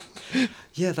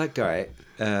 Yeah, that guy,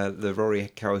 the Rory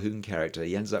Calhoun character,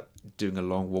 he ends up doing a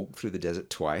long walk through the desert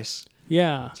twice.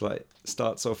 Yeah. It's like,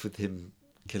 starts off with him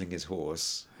killing his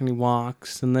horse. And he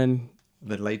walks, and then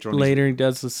Later on, he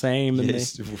does the same, and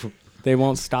Yes. they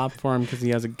won't stop for him because he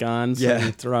has a gun, so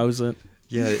he throws it.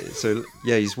 Yeah, so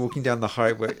he's walking down the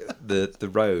highway, the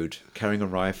road, carrying a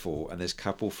rifle, and this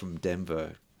couple from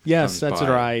Denver. Yes, comes that's by,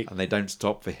 right. And they don't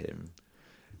stop for him,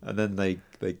 and then they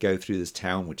go through this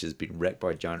town which has been wrecked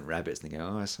by giant rabbits, and they go,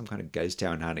 "Oh, it's some kind of ghost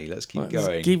town, honey. Let's keep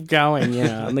going." Keep going,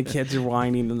 yeah. And the kids are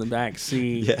whining in the back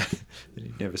seat. Yeah, and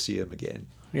you never see them again.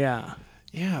 Yeah.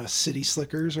 Yeah, city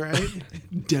slickers, right?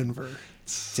 Denver.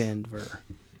 Denver.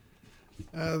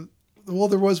 Well,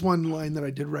 there was one line that I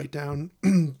did write down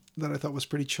that I thought was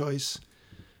pretty choice.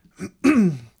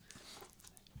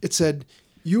 It said,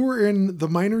 "You were in the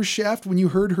miner's shaft when you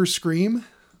heard her scream."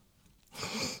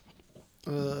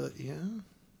 Yeah.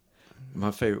 My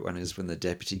favorite one is when the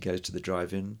deputy goes to the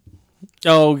drive-in.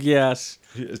 Oh yes.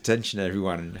 Attention,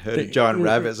 everyone! Heard of giant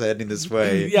rabbits heading this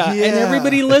way. Yeah, Yeah. and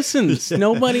everybody listens.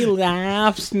 Nobody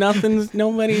laughs.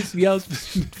 Nobody yells,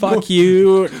 "Fuck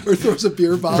you!" Or throws a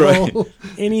beer bottle.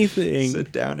 Anything.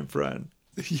 Sit down in front.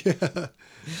 Yeah.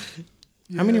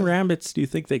 How many rabbits do you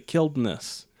think they killed in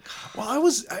this?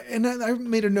 Well, I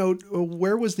made a note.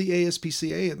 Where was the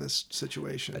ASPCA in this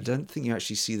situation? I don't think you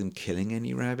actually see them killing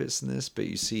any rabbits in this, but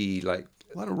you see like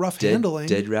A lot of rough handling.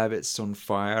 dead rabbits on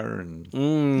fire and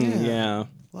Yeah.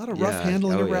 A lot of rough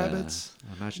handling of rabbits.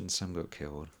 I imagine some got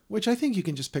killed. Which I think you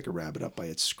can just pick a rabbit up by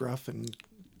its scruff and,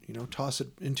 toss it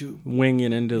into. Wing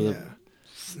it into Yeah.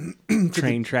 the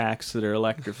train tracks that are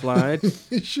electrified.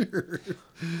 Sure.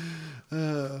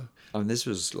 And this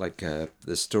was like the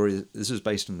story. This was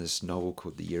based on this novel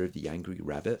called The Year of the Angry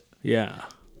Rabbit, Yeah.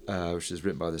 which was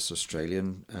written by this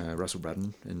Australian Russell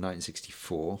Braddon in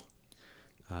 1964.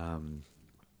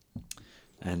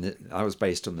 And that was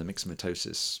based on the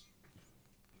myxomatosis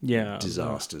Yeah.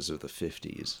 disasters of the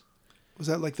 50s. Was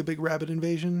that like the big rabbit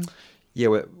invasion? Yeah,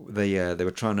 well, they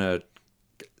were trying to.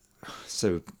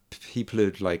 So people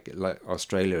had like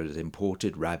Australia had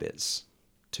imported rabbits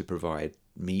to provide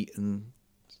meat and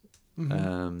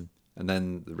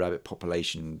then the rabbit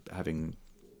population having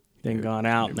Then gone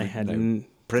out and they had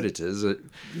predators just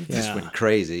Yeah. went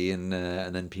crazy, and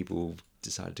then people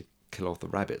decided to kill off the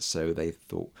rabbits. So they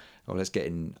thought, oh, let's get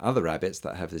in other rabbits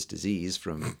that have this disease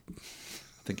from, I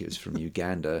think it was from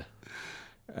Uganda,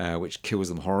 which kills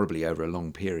them horribly over a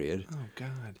long period. Oh,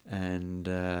 God. And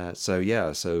this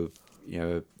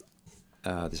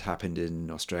happened in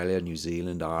Australia, New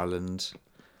Zealand, Ireland.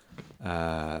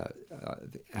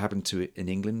 It happened in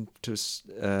England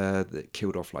that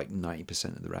killed off like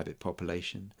 90% of the rabbit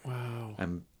population. Wow.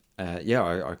 And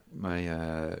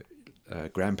my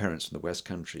grandparents from the West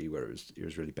Country, where it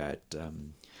was really bad.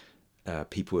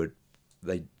 People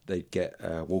they'd get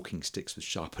walking sticks with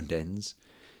sharpened ends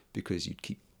because you'd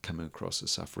keep coming across a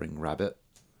suffering rabbit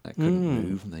that couldn't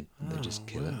move, and they just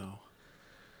kill it.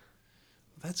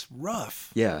 That's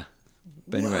rough. Yeah.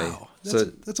 But anyway, Wow. so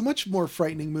That's a much more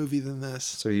frightening movie than this.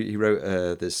 so he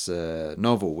wrote this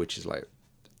novel, which is like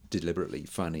deliberately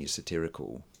funny,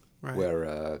 satirical, Right.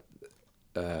 where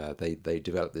they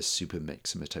developed this super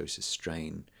myxomatosis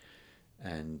strain,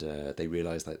 and they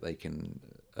realize that they can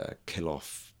kill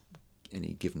off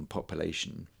any given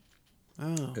population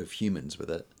of humans with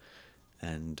it,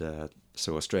 and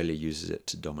so Australia uses it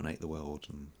to dominate the world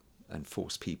and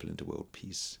force people into world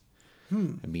peace.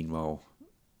 And meanwhile,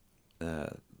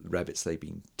 rabbits they've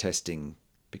been testing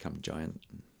become giant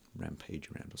and rampage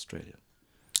around Australia.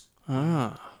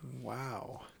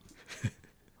 Wow.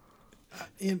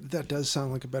 That does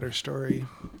sound like a better story,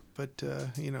 but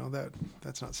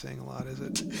that's not saying a lot, is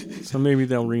it? So maybe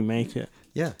they'll remake it.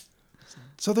 Yeah.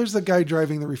 So there's the guy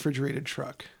driving the refrigerated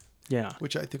truck, Yeah.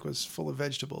 which I think was full of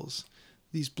vegetables.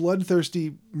 These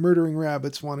bloodthirsty, murdering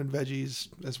rabbits wanted veggies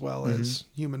as well as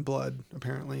human blood,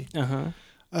 apparently.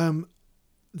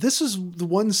 This is the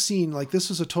one scene, like, this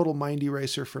was a total mind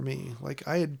eraser for me. Like,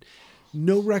 I had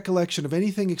no recollection of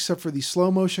anything except for the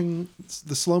slow motion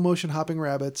hopping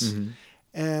rabbits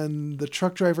and the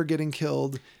truck driver getting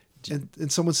killed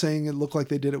and someone saying it looked like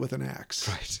they did it with an axe.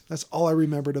 Right. That's all I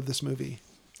remembered of this movie.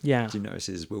 Yeah. Do you notice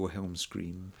his Wilhelm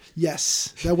scream?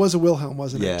 Yes, that was a Wilhelm,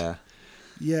 wasn't it? Yeah.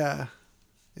 Yeah,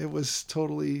 it was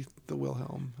totally the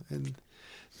Wilhelm. And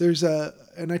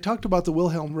and I talked about the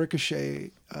Wilhelm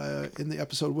ricochet in the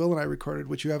episode Will and I recorded,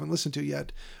 which you haven't listened to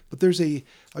yet. But there's a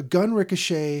gun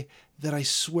ricochet that I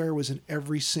swear was in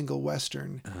every single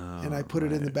Western. And I put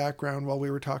it in the background while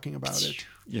we were talking about it.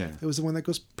 Yeah. It was the one that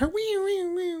goes,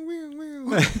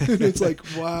 and it's like,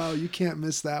 wow, you can't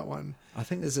miss that one. I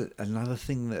think there's another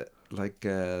thing that like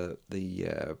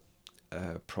the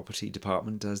property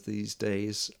department does these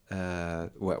days.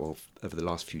 Well, over the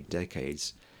last few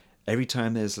decades, every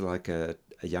time there's like a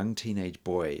young teenage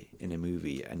boy in a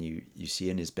movie and you see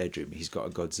in his bedroom he's got a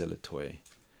Godzilla toy,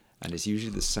 and it's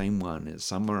usually the same one. It's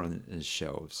somewhere on his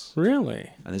shelves. Really?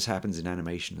 And this happens in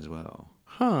animation as well.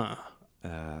 Huh.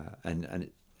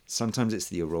 Sometimes it's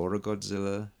the Aurora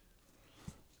Godzilla.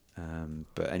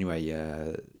 But anyway,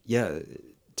 it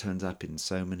turns up in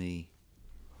so many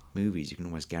movies. You can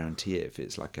almost guarantee it if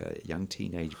it's like a young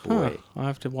teenage boy. I'll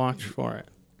have to watch for it.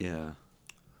 Yeah.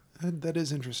 That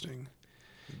is interesting.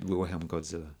 Wilhelm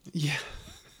Godzilla. Yeah.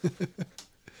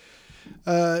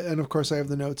 And of course, I have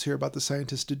the notes here about the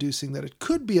scientists deducing that it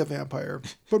could be a vampire,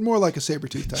 but more like a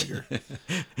saber-toothed tiger.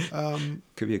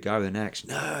 Could be a guy with an axe.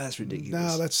 No, that's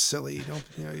ridiculous. No, that's silly.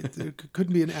 It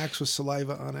couldn't be an axe with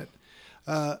saliva on it.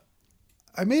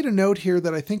 I made a note here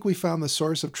that I think we found the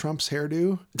source of Trump's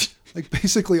hairdo. Like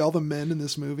basically all the men in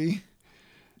this movie.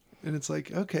 And it's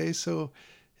like, okay, so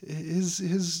his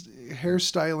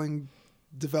hairstyling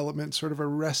development sort of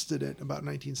arrested it about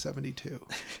 1972.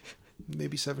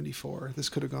 Maybe 74. This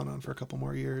could have gone on for a couple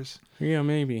more years. Yeah,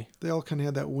 maybe. They all kind of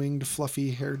had that winged,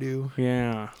 fluffy hairdo.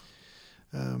 Yeah.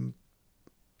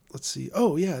 Let's see.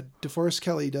 Oh, yeah. DeForest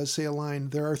Kelley does say a line,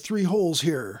 "There are 3 holes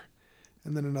here."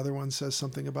 And then another one says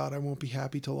something about, "I won't be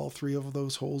happy till all 3 of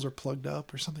those holes are plugged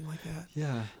up," or something like that.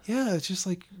 Yeah. Yeah, it's just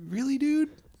like, really, dude?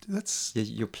 That's... Yeah,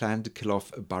 your plan to kill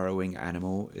off a burrowing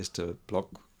animal is to block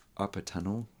up a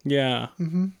tunnel. Yeah.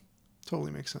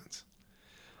 Totally makes sense.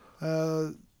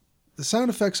 The sound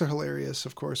effects are hilarious,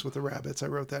 of course, with the rabbits. I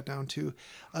wrote that down, too.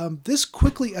 This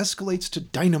quickly escalates to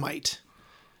dynamite.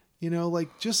 You know,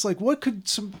 like, just like, what could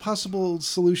some possible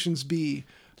solutions be?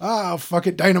 Ah, fuck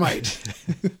it, dynamite.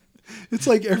 It's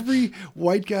like every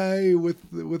white guy with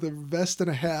a vest and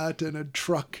a hat and a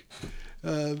truck.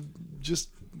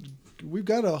 We've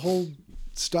got a whole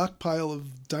stockpile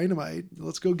of dynamite.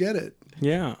 Let's go get it.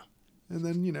 Yeah. And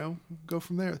then, you know, go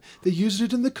from there. They used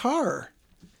it in the car,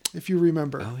 if you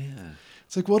remember. Oh, yeah.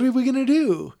 It's like, what are we going to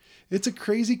do? It's a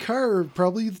crazy car,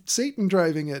 probably Satan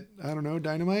driving it. I don't know,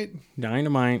 dynamite?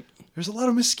 Dynamite. There's a lot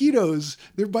of mosquitoes.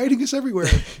 They're biting us everywhere.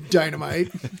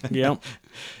 Dynamite. Yep.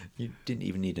 You didn't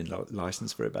even need a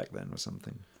license for it back then or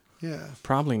something. Yeah.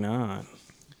 Probably not.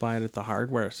 Buy it at the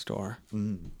hardware store.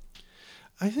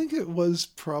 I think it was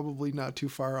probably not too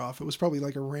far off. It was probably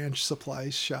like a ranch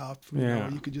supplies shop. You know,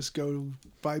 you could just go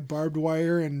buy barbed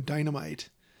wire and dynamite.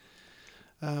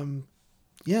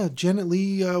 Yeah, Janet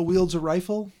Leigh wields a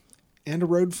rifle and a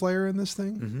road flare in this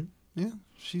thing. Mm-hmm. Yeah,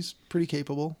 she's pretty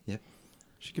capable. Yep.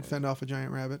 She could fend off a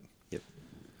giant rabbit. Yep.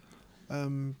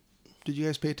 Did you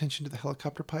guys pay attention to the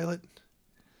helicopter pilot?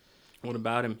 What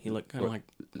about him? He looked kind of like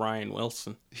Brian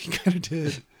Wilson. He kind of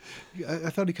did. I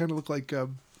thought he kind of looked like,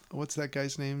 what's that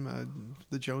guy's name?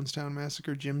 The Jonestown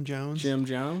Massacre, Jim Jones? Jim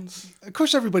Jones? Of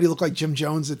course, everybody looked like Jim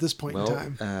Jones at this point in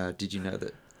time. Did you know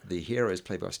that the hero is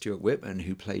played by Stuart Whitman,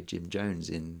 who played Jim Jones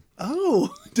in...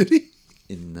 Oh, did he?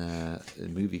 In a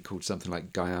movie called something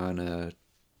like Guyana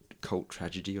Cult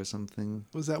Tragedy or something.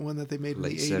 Was that one that they made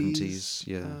Late in the 70s?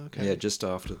 Yeah. Okay. Yeah, just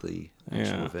after the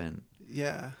actual event.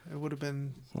 Yeah, it would have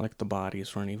been... Like the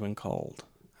bodies weren't even cold.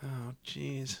 Oh,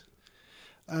 jeez.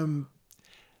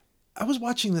 I was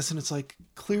watching this and it's like,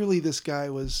 clearly this guy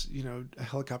was, you know, a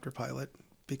helicopter pilot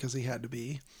because he had to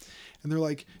be. And they're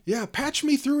like, yeah, patch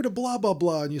me through to blah, blah,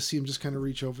 blah. And you see him just kind of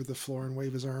reach over the floor and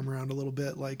wave his arm around a little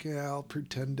bit like, yeah, I'll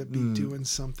pretend to be doing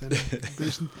something.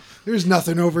 There's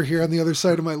nothing over here on the other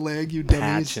side of my leg, you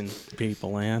dummies. Patching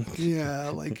people in. Yeah,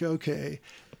 like, okay.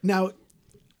 Now,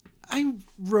 I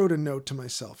wrote a note to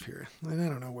myself here, and I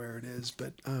don't know where it is,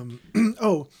 but,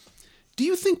 do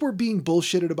you think we're being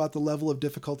bullshitted about the level of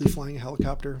difficulty flying a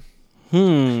helicopter?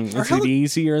 Is it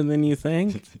easier than you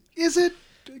think? Is it?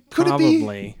 Could Probably. it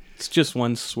be? It's just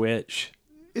one switch.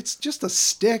 It's just a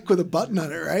stick with a button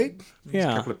on it, right?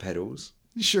 Yeah. A couple of pedals.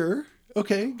 Sure.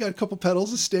 Okay, got a couple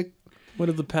pedals, a stick. What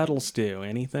do the pedals do?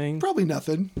 Anything? Probably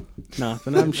nothing.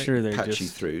 Nothing. I'm sure they're Patch you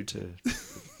just through to...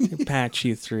 patch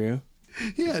you through.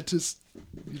 Yeah, just,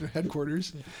 you know,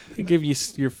 headquarters. They give you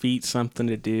your feet something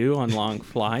to do on long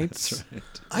flights.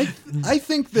 I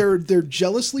think they're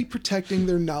jealously protecting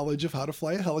their knowledge of how to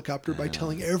fly a helicopter by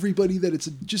telling everybody that it's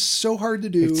just so hard to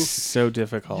do. It's so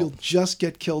difficult. You'll just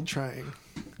get killed trying.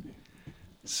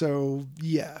 So,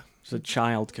 yeah. So a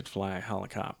child could fly a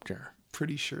helicopter.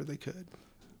 Pretty sure they could.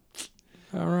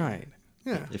 All right.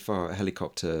 Yeah. If our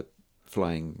helicopter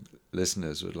flying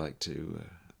listeners would like to...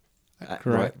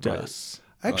 Correct us.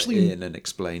 Actually, in and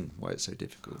explain why it's so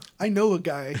difficult. I know a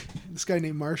guy, this guy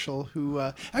named Marshall, who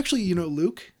actually, you know,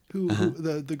 Luke, who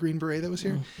the Green Beret that was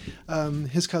here,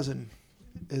 his cousin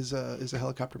is a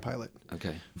helicopter pilot.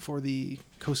 Okay. For the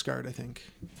Coast Guard, I think.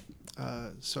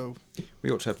 So we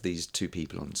ought to have these two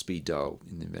people on speed dial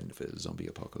in the event of a zombie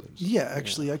apocalypse. yeah,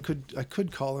 actually, I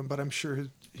could call him, but I'm sure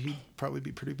he'd probably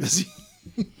be pretty busy.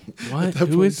 What?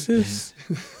 Who is this?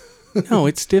 No,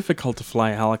 it's difficult to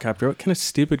fly a helicopter. What kind of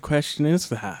stupid question is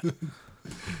that?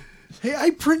 Hey,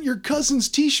 I print your cousin's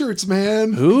T-shirts,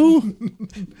 man. Who?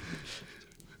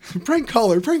 Prank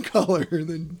caller. And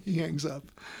then he hangs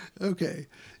up. Okay.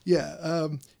 Yeah.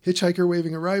 Hitchhiker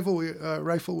waving a rifle. We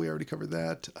already covered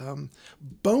that.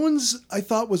 Bones, I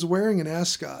thought, was wearing an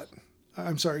ascot.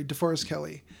 I'm sorry, DeForest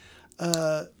Kelley.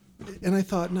 And I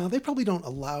thought, no, they probably don't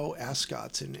allow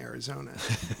ascots in Arizona.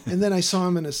 And then I saw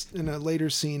him in a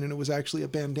later scene, and it was actually a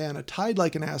bandana tied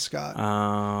like an ascot.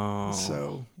 Oh.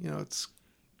 So, you know, it's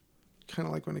kind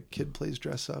of like when a kid plays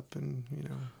dress up and, you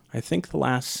know. I think the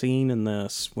last scene in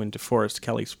this, when DeForest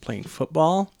Kelly's playing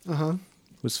football, Uh-huh.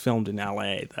 was filmed in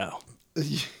L.A., though.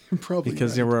 Probably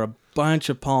Because right. there were a bunch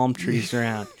of palm trees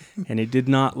around, and it did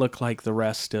not look like the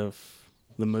rest of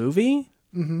the movie.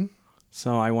 Mm-hmm.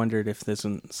 So I wondered if there's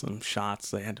some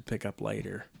shots they had to pick up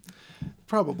later.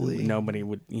 Probably. Nobody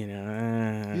would, you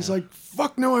know. He's like,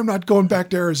 fuck no, I'm not going back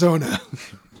to Arizona.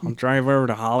 I'll drive over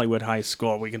to Hollywood High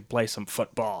School. We can play some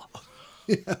football.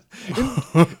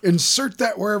 Insert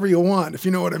that wherever you want, if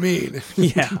you know what I mean.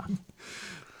 Yeah.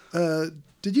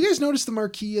 Did you guys notice the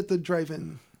marquee at the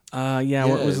drive-in? Yeah,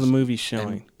 what was the movie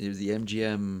showing? It was the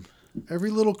MGM. Every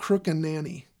little crook and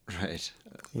nanny. Right.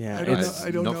 Yeah, I don't know. it's,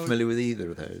 I don't Not know. familiar with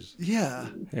either of those. Yeah.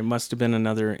 it must have been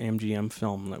another MGM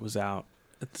film that was out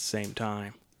at the same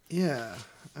time. Yeah.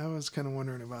 I was kind of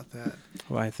wondering about that.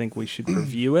 Well, I think we should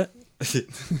review it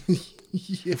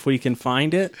Yeah. if we can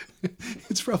find it.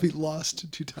 It's probably lost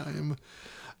to time.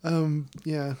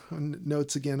 Yeah.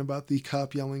 Notes again about the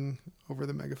cop yelling over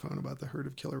the megaphone about the herd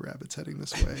of killer rabbits heading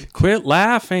this way. Quit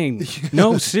laughing.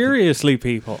 No, seriously,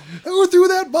 people. Oh, through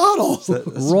that bottle.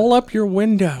 Roll up your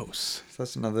windows.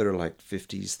 That's another like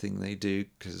 50s thing they do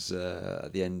because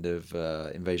at the end of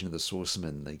Invasion of the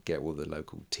Sorcemen, they get all the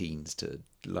local teens to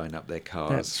line up their cars,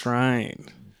 That's right.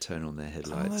 turn on their Oh,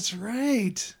 headlights. that's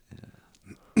right.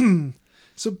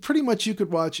 So pretty much you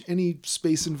could watch any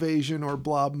space invasion or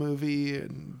blob movie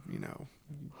and, you know,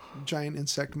 giant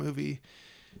insect movie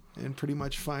and pretty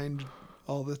much find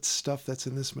all the stuff that's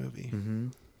in this movie. Mm-hmm.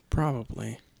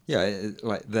 Probably. Yeah,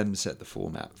 like them set the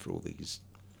format for all these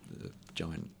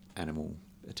giant animal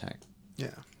attack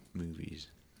Yeah. movies.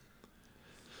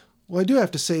 Well, I do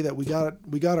have to say that we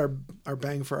got our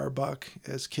bang for our buck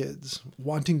as kids.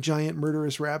 Wanting giant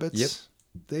murderous rabbits. Yep.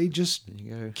 They just There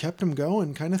you go. kept them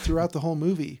going kind of throughout the whole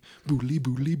movie. Boodly,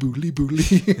 boodly, boodly,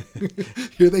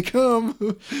 boodly. Here they come.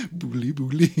 Boodly,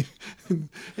 boodly.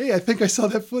 Hey, I think I saw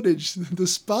that footage. The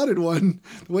spotted one,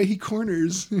 the way he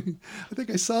corners. I think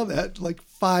I saw that like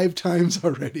 5 times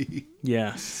already.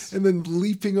 Yes. And then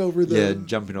leaping over the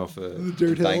jumping off a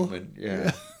dirt hill. embankment.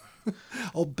 Yeah.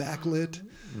 all backlit.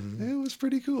 It was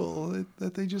pretty cool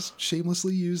that they just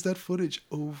shamelessly used that footage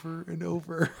over and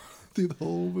over through the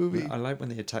whole movie. I like when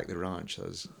they attack the ranch.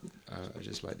 I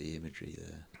just like the imagery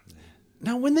there.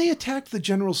 Now, when they attacked the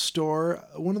general store,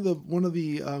 one of the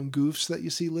goofs that you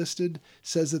see listed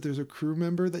says that there's a crew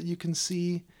member that you can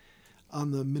see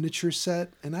on the miniature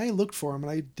set, and I looked for him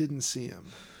and I didn't see him.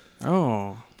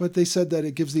 Oh. But they said that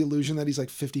it gives the illusion that he's like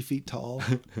 50 feet tall.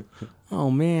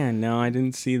 Oh, man. No, I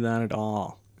didn't see that at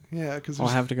all. Yeah, because I'll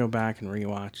have to go back and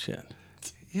rewatch it.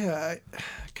 yeah, I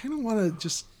kind of want to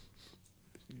just.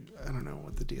 I don't know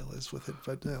what the deal is with it,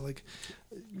 but like,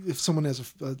 if someone has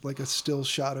a still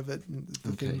shot of it,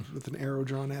 the thing with an arrow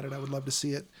drawn at it, I would love to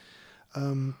see it.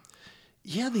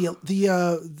 Yeah,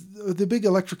 the big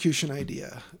electrocution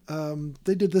idea.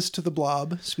 They did this to the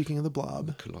Blob. Speaking of the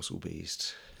Blob, Colossal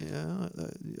beast. yeah,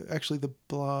 actually the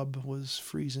Blob was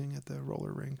freezing at the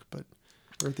roller rink,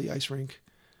 or at the ice rink.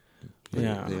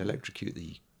 Yeah. They electrocute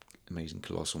the amazing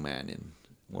Colossal Man in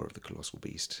War of the Colossal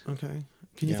Beast. Okay,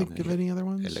 can you Yeah. think of any other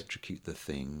ones? Electrocute the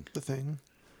Thing. The Thing.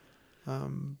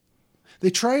 They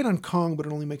try it on Kong, but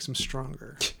it only makes him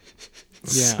stronger.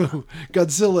 Yeah. So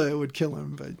Godzilla would kill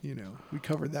him, but we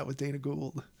covered that with Dana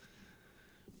Gould.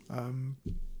 God,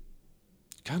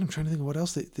 I'm trying to think of what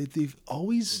else they've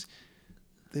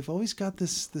always got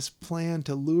this plan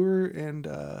to lure, and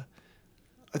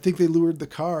I think they lured the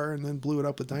car and then blew it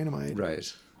up with dynamite.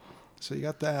 Right. So you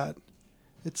got that.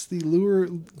 It's the lure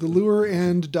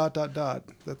and ...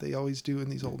 that they always do in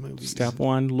these old movies. Step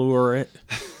 1, lure it.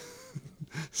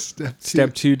 Step 2.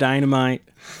 Step 2, dynamite.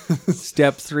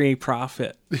 Step 3,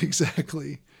 profit.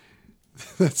 Exactly.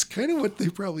 That's kind of what they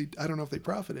probably. I don't know if they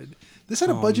profited. This had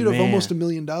a Oh, budget of man. almost $1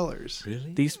 million.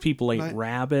 Really? These people ate Right.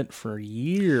 rabbit for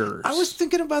years. I was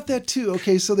thinking about that too.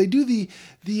 Okay, so they do the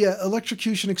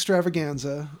electrocution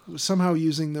extravaganza, somehow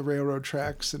using the railroad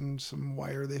tracks and some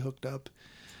wire they hooked up.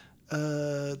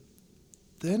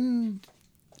 Then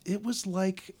it was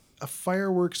like a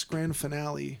fireworks grand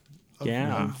finale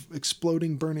of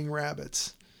exploding, burning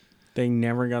rabbits. They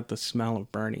never got the smell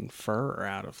of burning fur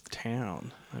out of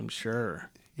town, I'm sure.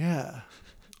 Yeah,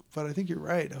 but I think you're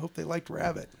right. I hope they liked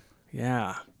rabbit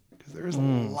Yeah. because there is a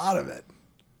lot of it.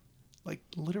 Like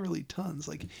literally tons.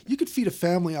 Like you could feed a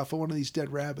family off of one of these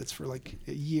dead rabbits for like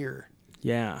a year.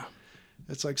 Yeah.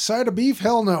 It's like side of beef?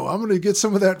 Hell no! I'm going to get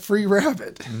some of that free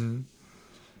rabbit.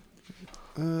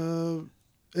 And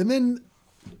then,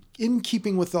 in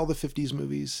keeping with all the 50s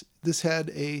movies, this had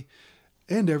a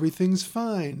 "and everything's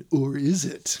fine, or is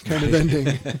it?" kind of ending.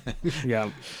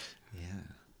 Yeah. Yeah.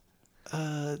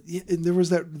 Yeah, and there was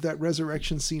that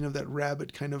resurrection scene of that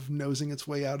rabbit kind of nosing its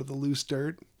way out of the loose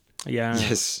dirt. Yeah.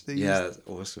 Yes. They Yeah, used- that's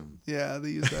awesome. Yeah, they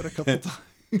used that a couple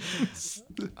times.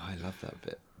 I love that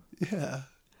bit. Yeah.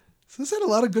 So this had a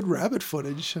lot of good rabbit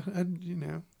footage. I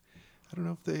don't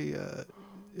know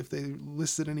if they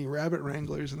listed any rabbit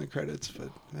wranglers in the credits, but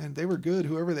man, they were good,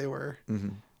 whoever they were. Mm-hmm.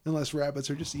 Unless rabbits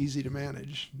are just easy to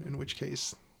manage, in which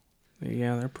case,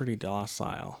 Yeah, they're pretty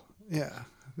docile. yeah,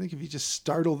 I think if you just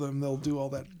startle them, they'll do all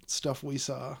that stuff we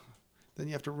saw. Then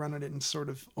you have to run it in sort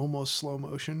of almost slow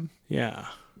motion, Yeah.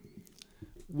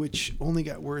 which only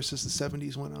got worse as the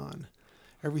 70s went on.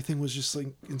 Everything was just like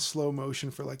in slow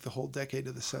motion for like the whole decade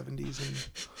of the 70s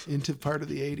and into part of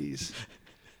the 80s.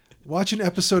 Watch an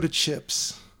episode of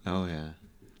Chips. Oh yeah.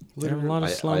 Is there a lot of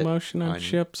I- slow I- motion on I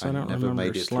Chips? I don't never remember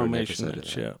made it slow through an motion episode on of that.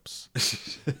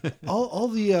 Chips. All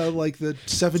the like the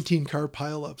 17 car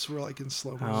pileups were like in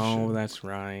slow motion. Oh, that's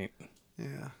right.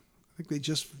 Yeah. I think they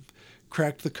just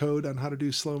cracked the code on how to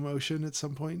do slow motion at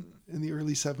some point in the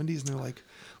early 70s, and they're like,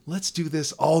 let's do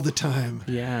this all the time.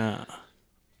 Yeah.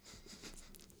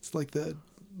 It's like the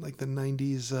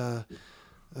 90s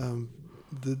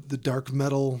the dark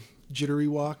metal jittery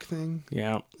walk thing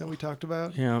Yeah. that we talked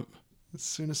about. Yeah. As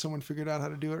soon as someone figured out how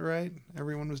to do it right,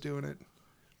 everyone was doing it.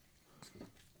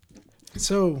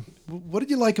 So, what did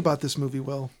you like about this movie,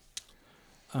 Will?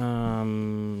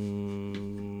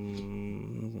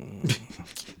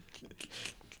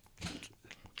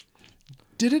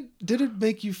 Did it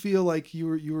make you feel like you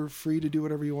were free to do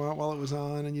whatever you want while it was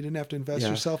on, and you didn't have to invest Yeah.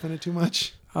 yourself in it too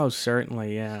much? Oh,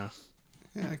 certainly. Yeah.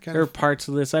 Yeah, I kind There are of. parts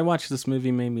of this. I watched this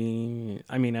movie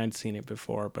I'd seen it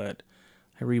before, but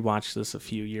I rewatched this a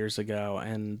few years ago,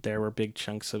 and there were big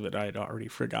chunks of it I'd already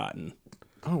forgotten.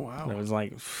 Oh wow! And I was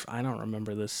like, I don't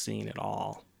remember this scene at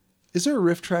all. Is there a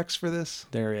riff tracks for this?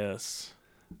 There is.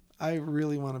 I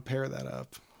really want to pair that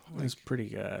up. It was pretty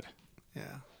good.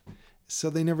 Yeah. So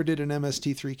they never did an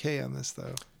MST3K on this,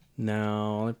 though.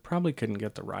 No, I probably couldn't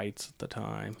get the rights at the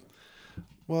time.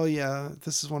 Well, yeah,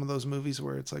 this is one of those movies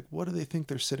where it's like, what do they think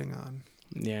they're sitting on?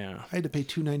 Yeah. I had to pay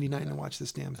 $2.99 to watch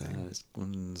this damn thing. This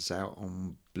one's out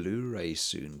on Blu-ray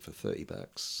soon for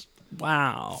 $30.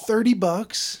 Wow.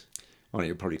 $30? Well,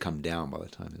 it'll probably come down by the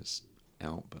time it's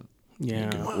out, but you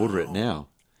Yeah. can order it now.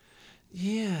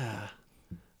 Yeah.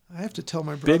 I have to tell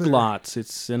my brother. Big Lots.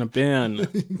 It's in a bin.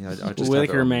 Yeah, I just have it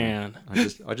Wicker on- Man.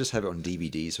 I just have it on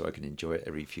DVD so I can enjoy it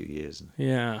every few years.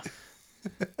 Yeah.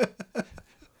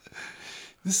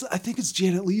 I think it's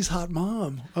Janet Leigh's hot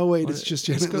mom. Oh wait, it's just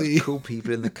It's Janet got Leigh. cool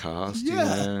people in the cast.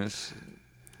 Yeah. You know,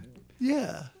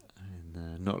 Yeah.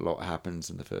 and not a lot happens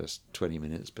in the first 20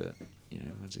 minutes, but you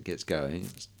know, once it gets going,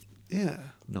 it's Yeah.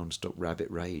 non-stop rabbit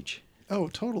rage. Oh,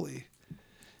 totally.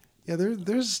 Yeah,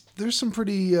 there's some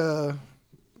pretty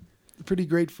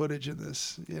great footage in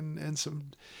this, and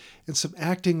some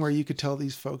acting where you could tell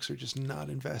these folks are just not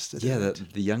invested. Yeah, in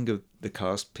it. the younger the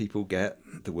cast people get,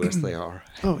 the worse they are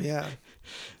Oh yeah.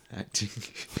 acting.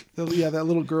 Yeah, that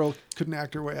little girl couldn't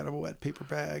act her way out of a wet paper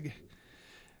bag.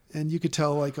 And you could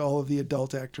tell like all of the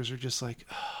adult actors are just like,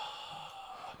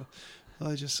 oh,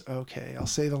 okay, I'll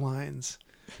say the lines.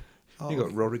 You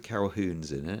got Rory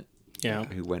Calhoun's in it. Yeah.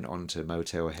 Who went on to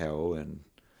Motel Hell and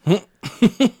I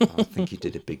think he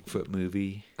did a Bigfoot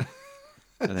movie.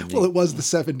 And then Well, it was the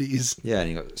 70s. yeah,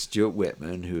 and you got Stuart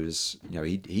Whitman, who's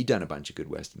he done a bunch of good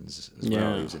westerns as well.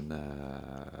 Yeah. He was in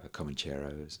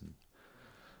Comancheros and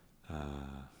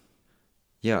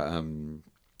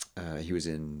he was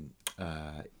in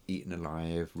Eaten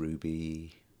Alive,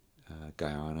 Ruby,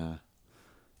 Guyana.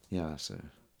 Yeah, so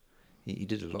he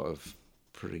did a lot of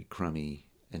pretty crummy,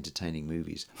 entertaining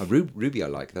movies. Ruby I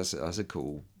like. That's a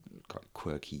cool, quite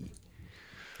quirky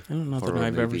I don't know that horror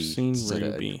I've ever movie seen set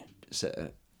at- Ruby. set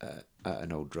at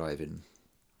an old drive-in.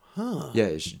 Huh. Yeah,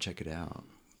 you should check it out.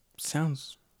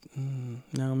 Sounds.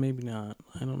 No, maybe not.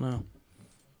 I don't know.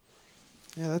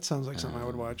 Yeah, that sounds like something I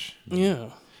would watch. Yeah.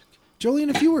 Jolene,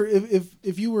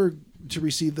 if you were to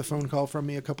receive the phone call from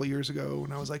me a couple years ago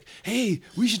and I was like, hey,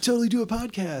 we should totally do a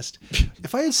podcast.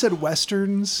 If I had said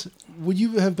Westerns, would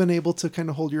you have been able to kind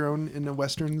of hold your own in a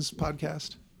Westerns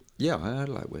podcast? Yeah, I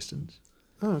like westerns.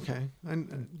 Oh, okay.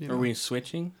 Are we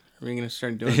switching? Are we going to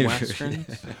start doing westerns?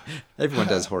 Everyone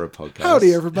does horror podcasts.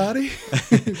 Howdy, everybody.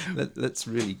 Let's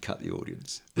really cut the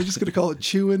audience. We're just going to call it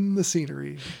Chewing the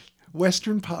Scenery.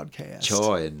 Western podcast.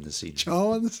 Chaw in the scene.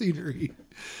 Chaw on the Scenery.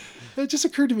 It just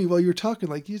occurred to me while you were talking,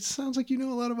 like, it sounds like you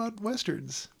know a lot about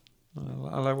Westerns.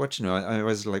 I like watching it. I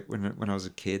was like when I was a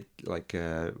kid, like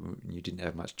you didn't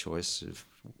have much choice of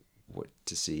what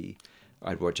to see.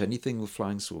 I'd watch anything with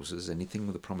flying saucers, anything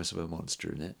with the promise of a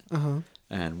monster in it, Uh-huh.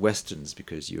 and westerns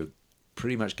because you're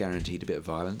pretty much guaranteed a bit of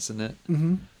violence in it.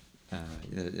 Mm-hmm.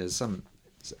 There's some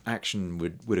action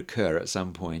would occur at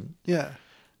some point, Yeah.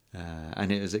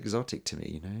 and it was exotic to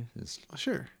me. There's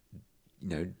Sure.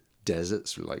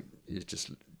 deserts like it's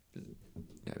just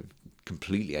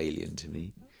completely alien to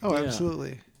me. Oh, Yeah.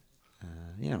 absolutely.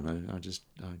 I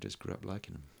just grew up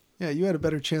liking them. Yeah, you had a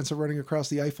better chance of running across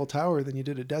the Eiffel Tower than you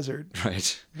did a desert.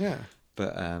 Right. Yeah.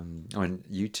 But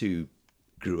you two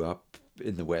grew up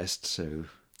in the West, so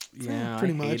Yeah,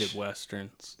 pretty I much. hated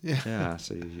westerns. Yeah. yeah,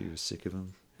 so you were sick of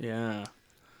them. Yeah.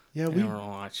 Yeah, I we never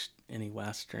watched any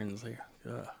westerns.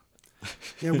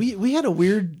 we had a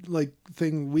weird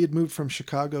thing. We had moved from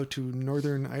Chicago to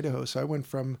northern Idaho, so I went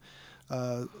from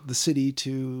the city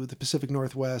to the Pacific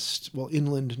Northwest,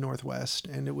 inland Northwest,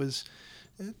 and there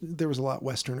was a lot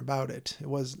Western about it. It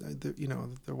was,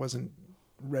 there wasn't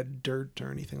red dirt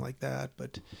or anything like that,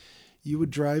 but you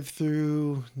would drive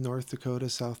through North Dakota,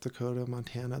 South Dakota,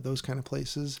 Montana, those kind of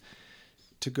places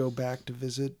to go back to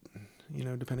visit,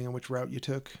 depending on which route you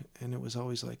took. And it was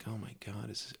always like, oh my God,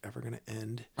 is this ever going to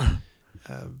end?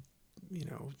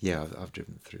 Yeah, I've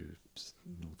driven through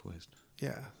Northwest.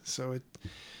 Yeah. So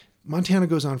Montana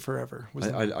goes on forever.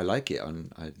 I like it.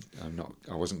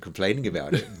 I wasn't complaining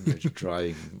about it. Just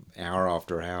driving hour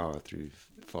after hour through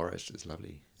forest is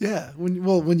lovely. Yeah.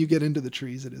 When you get into the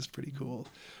trees, it is pretty cool.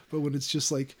 But when it's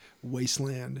just like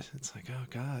wasteland, it's like, oh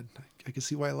God, I can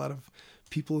see why a lot of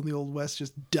people in the Old West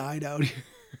just died out here.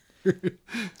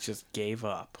 Just gave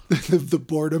up. The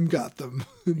boredom got them.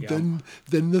 Yeah.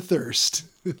 Then the thirst.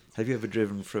 Have you ever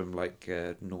driven from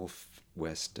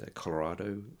northwest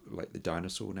Colorado, like the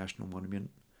Dinosaur National Monument?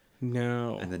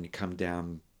 No. And then you come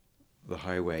down the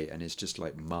highway and it's just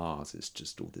like Mars. It's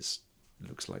just all this,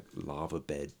 looks like lava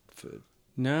bed for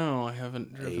No, I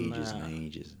haven't driven ages that. and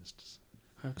ages. It's just,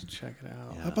 I have to check it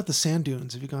out. Yeah. How about the sand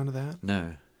dunes? Have you gone to that?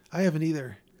 no. I haven't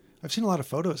either. I've seen a lot of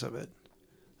photos of it.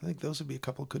 I think those would be a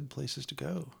couple good places to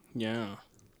go. Yeah.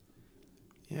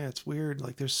 Yeah, it's weird.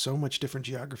 Like, there's so much different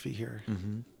geography here.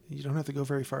 Mm-hmm. You don't have to go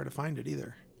very far to find it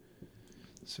either.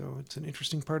 So it's an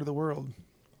interesting part of the world.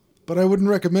 But I wouldn't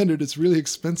recommend it. It's really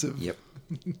expensive. Yep.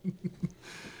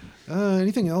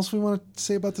 Anything else we want to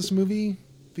say about this movie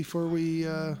before we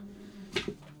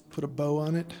put a bow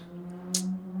on it?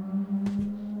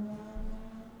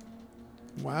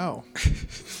 Wow.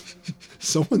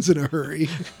 Someone's in a hurry.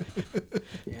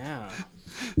 Yeah.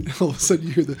 All of a sudden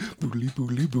you hear the boogly,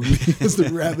 boogly, boogly as the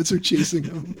rabbits are chasing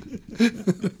them.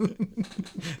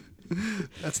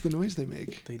 That's the noise they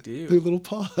make. They do. Their little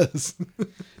paws.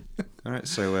 All right,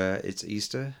 so it's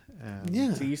Easter.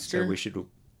 Yeah. It's Easter. So we should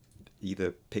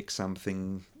either pick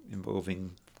something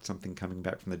involving something coming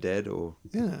back from the dead, or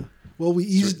Yeah. Well, we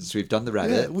eased. so we've done the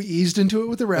rabbit. Yeah, we eased into it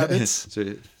with the rabbits.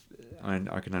 So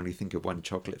I can only think of one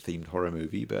chocolate-themed horror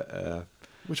movie, but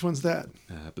Which one's that?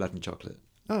 Blood and Chocolate.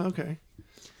 Oh, okay.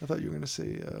 I thought you were going to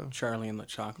say. Charlie and the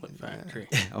Chocolate Factory.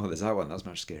 Oh, there's that one. That's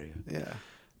much scarier. Yeah.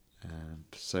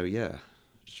 So yeah,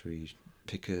 should we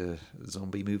pick a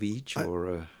zombie movie each,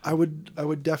 or I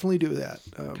would definitely do that.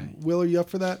 Okay. Will, are you up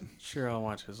for that? Sure, I'll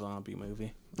watch a zombie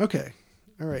movie. Okay.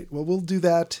 All right. Well, we'll do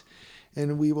that,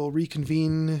 and we will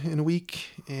reconvene in a week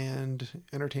and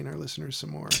entertain our listeners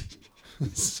some more.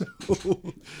 So,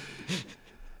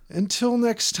 until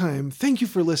next time, thank you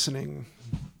for listening.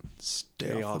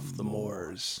 Stay off the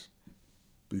moors.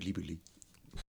 Boogly Boogly?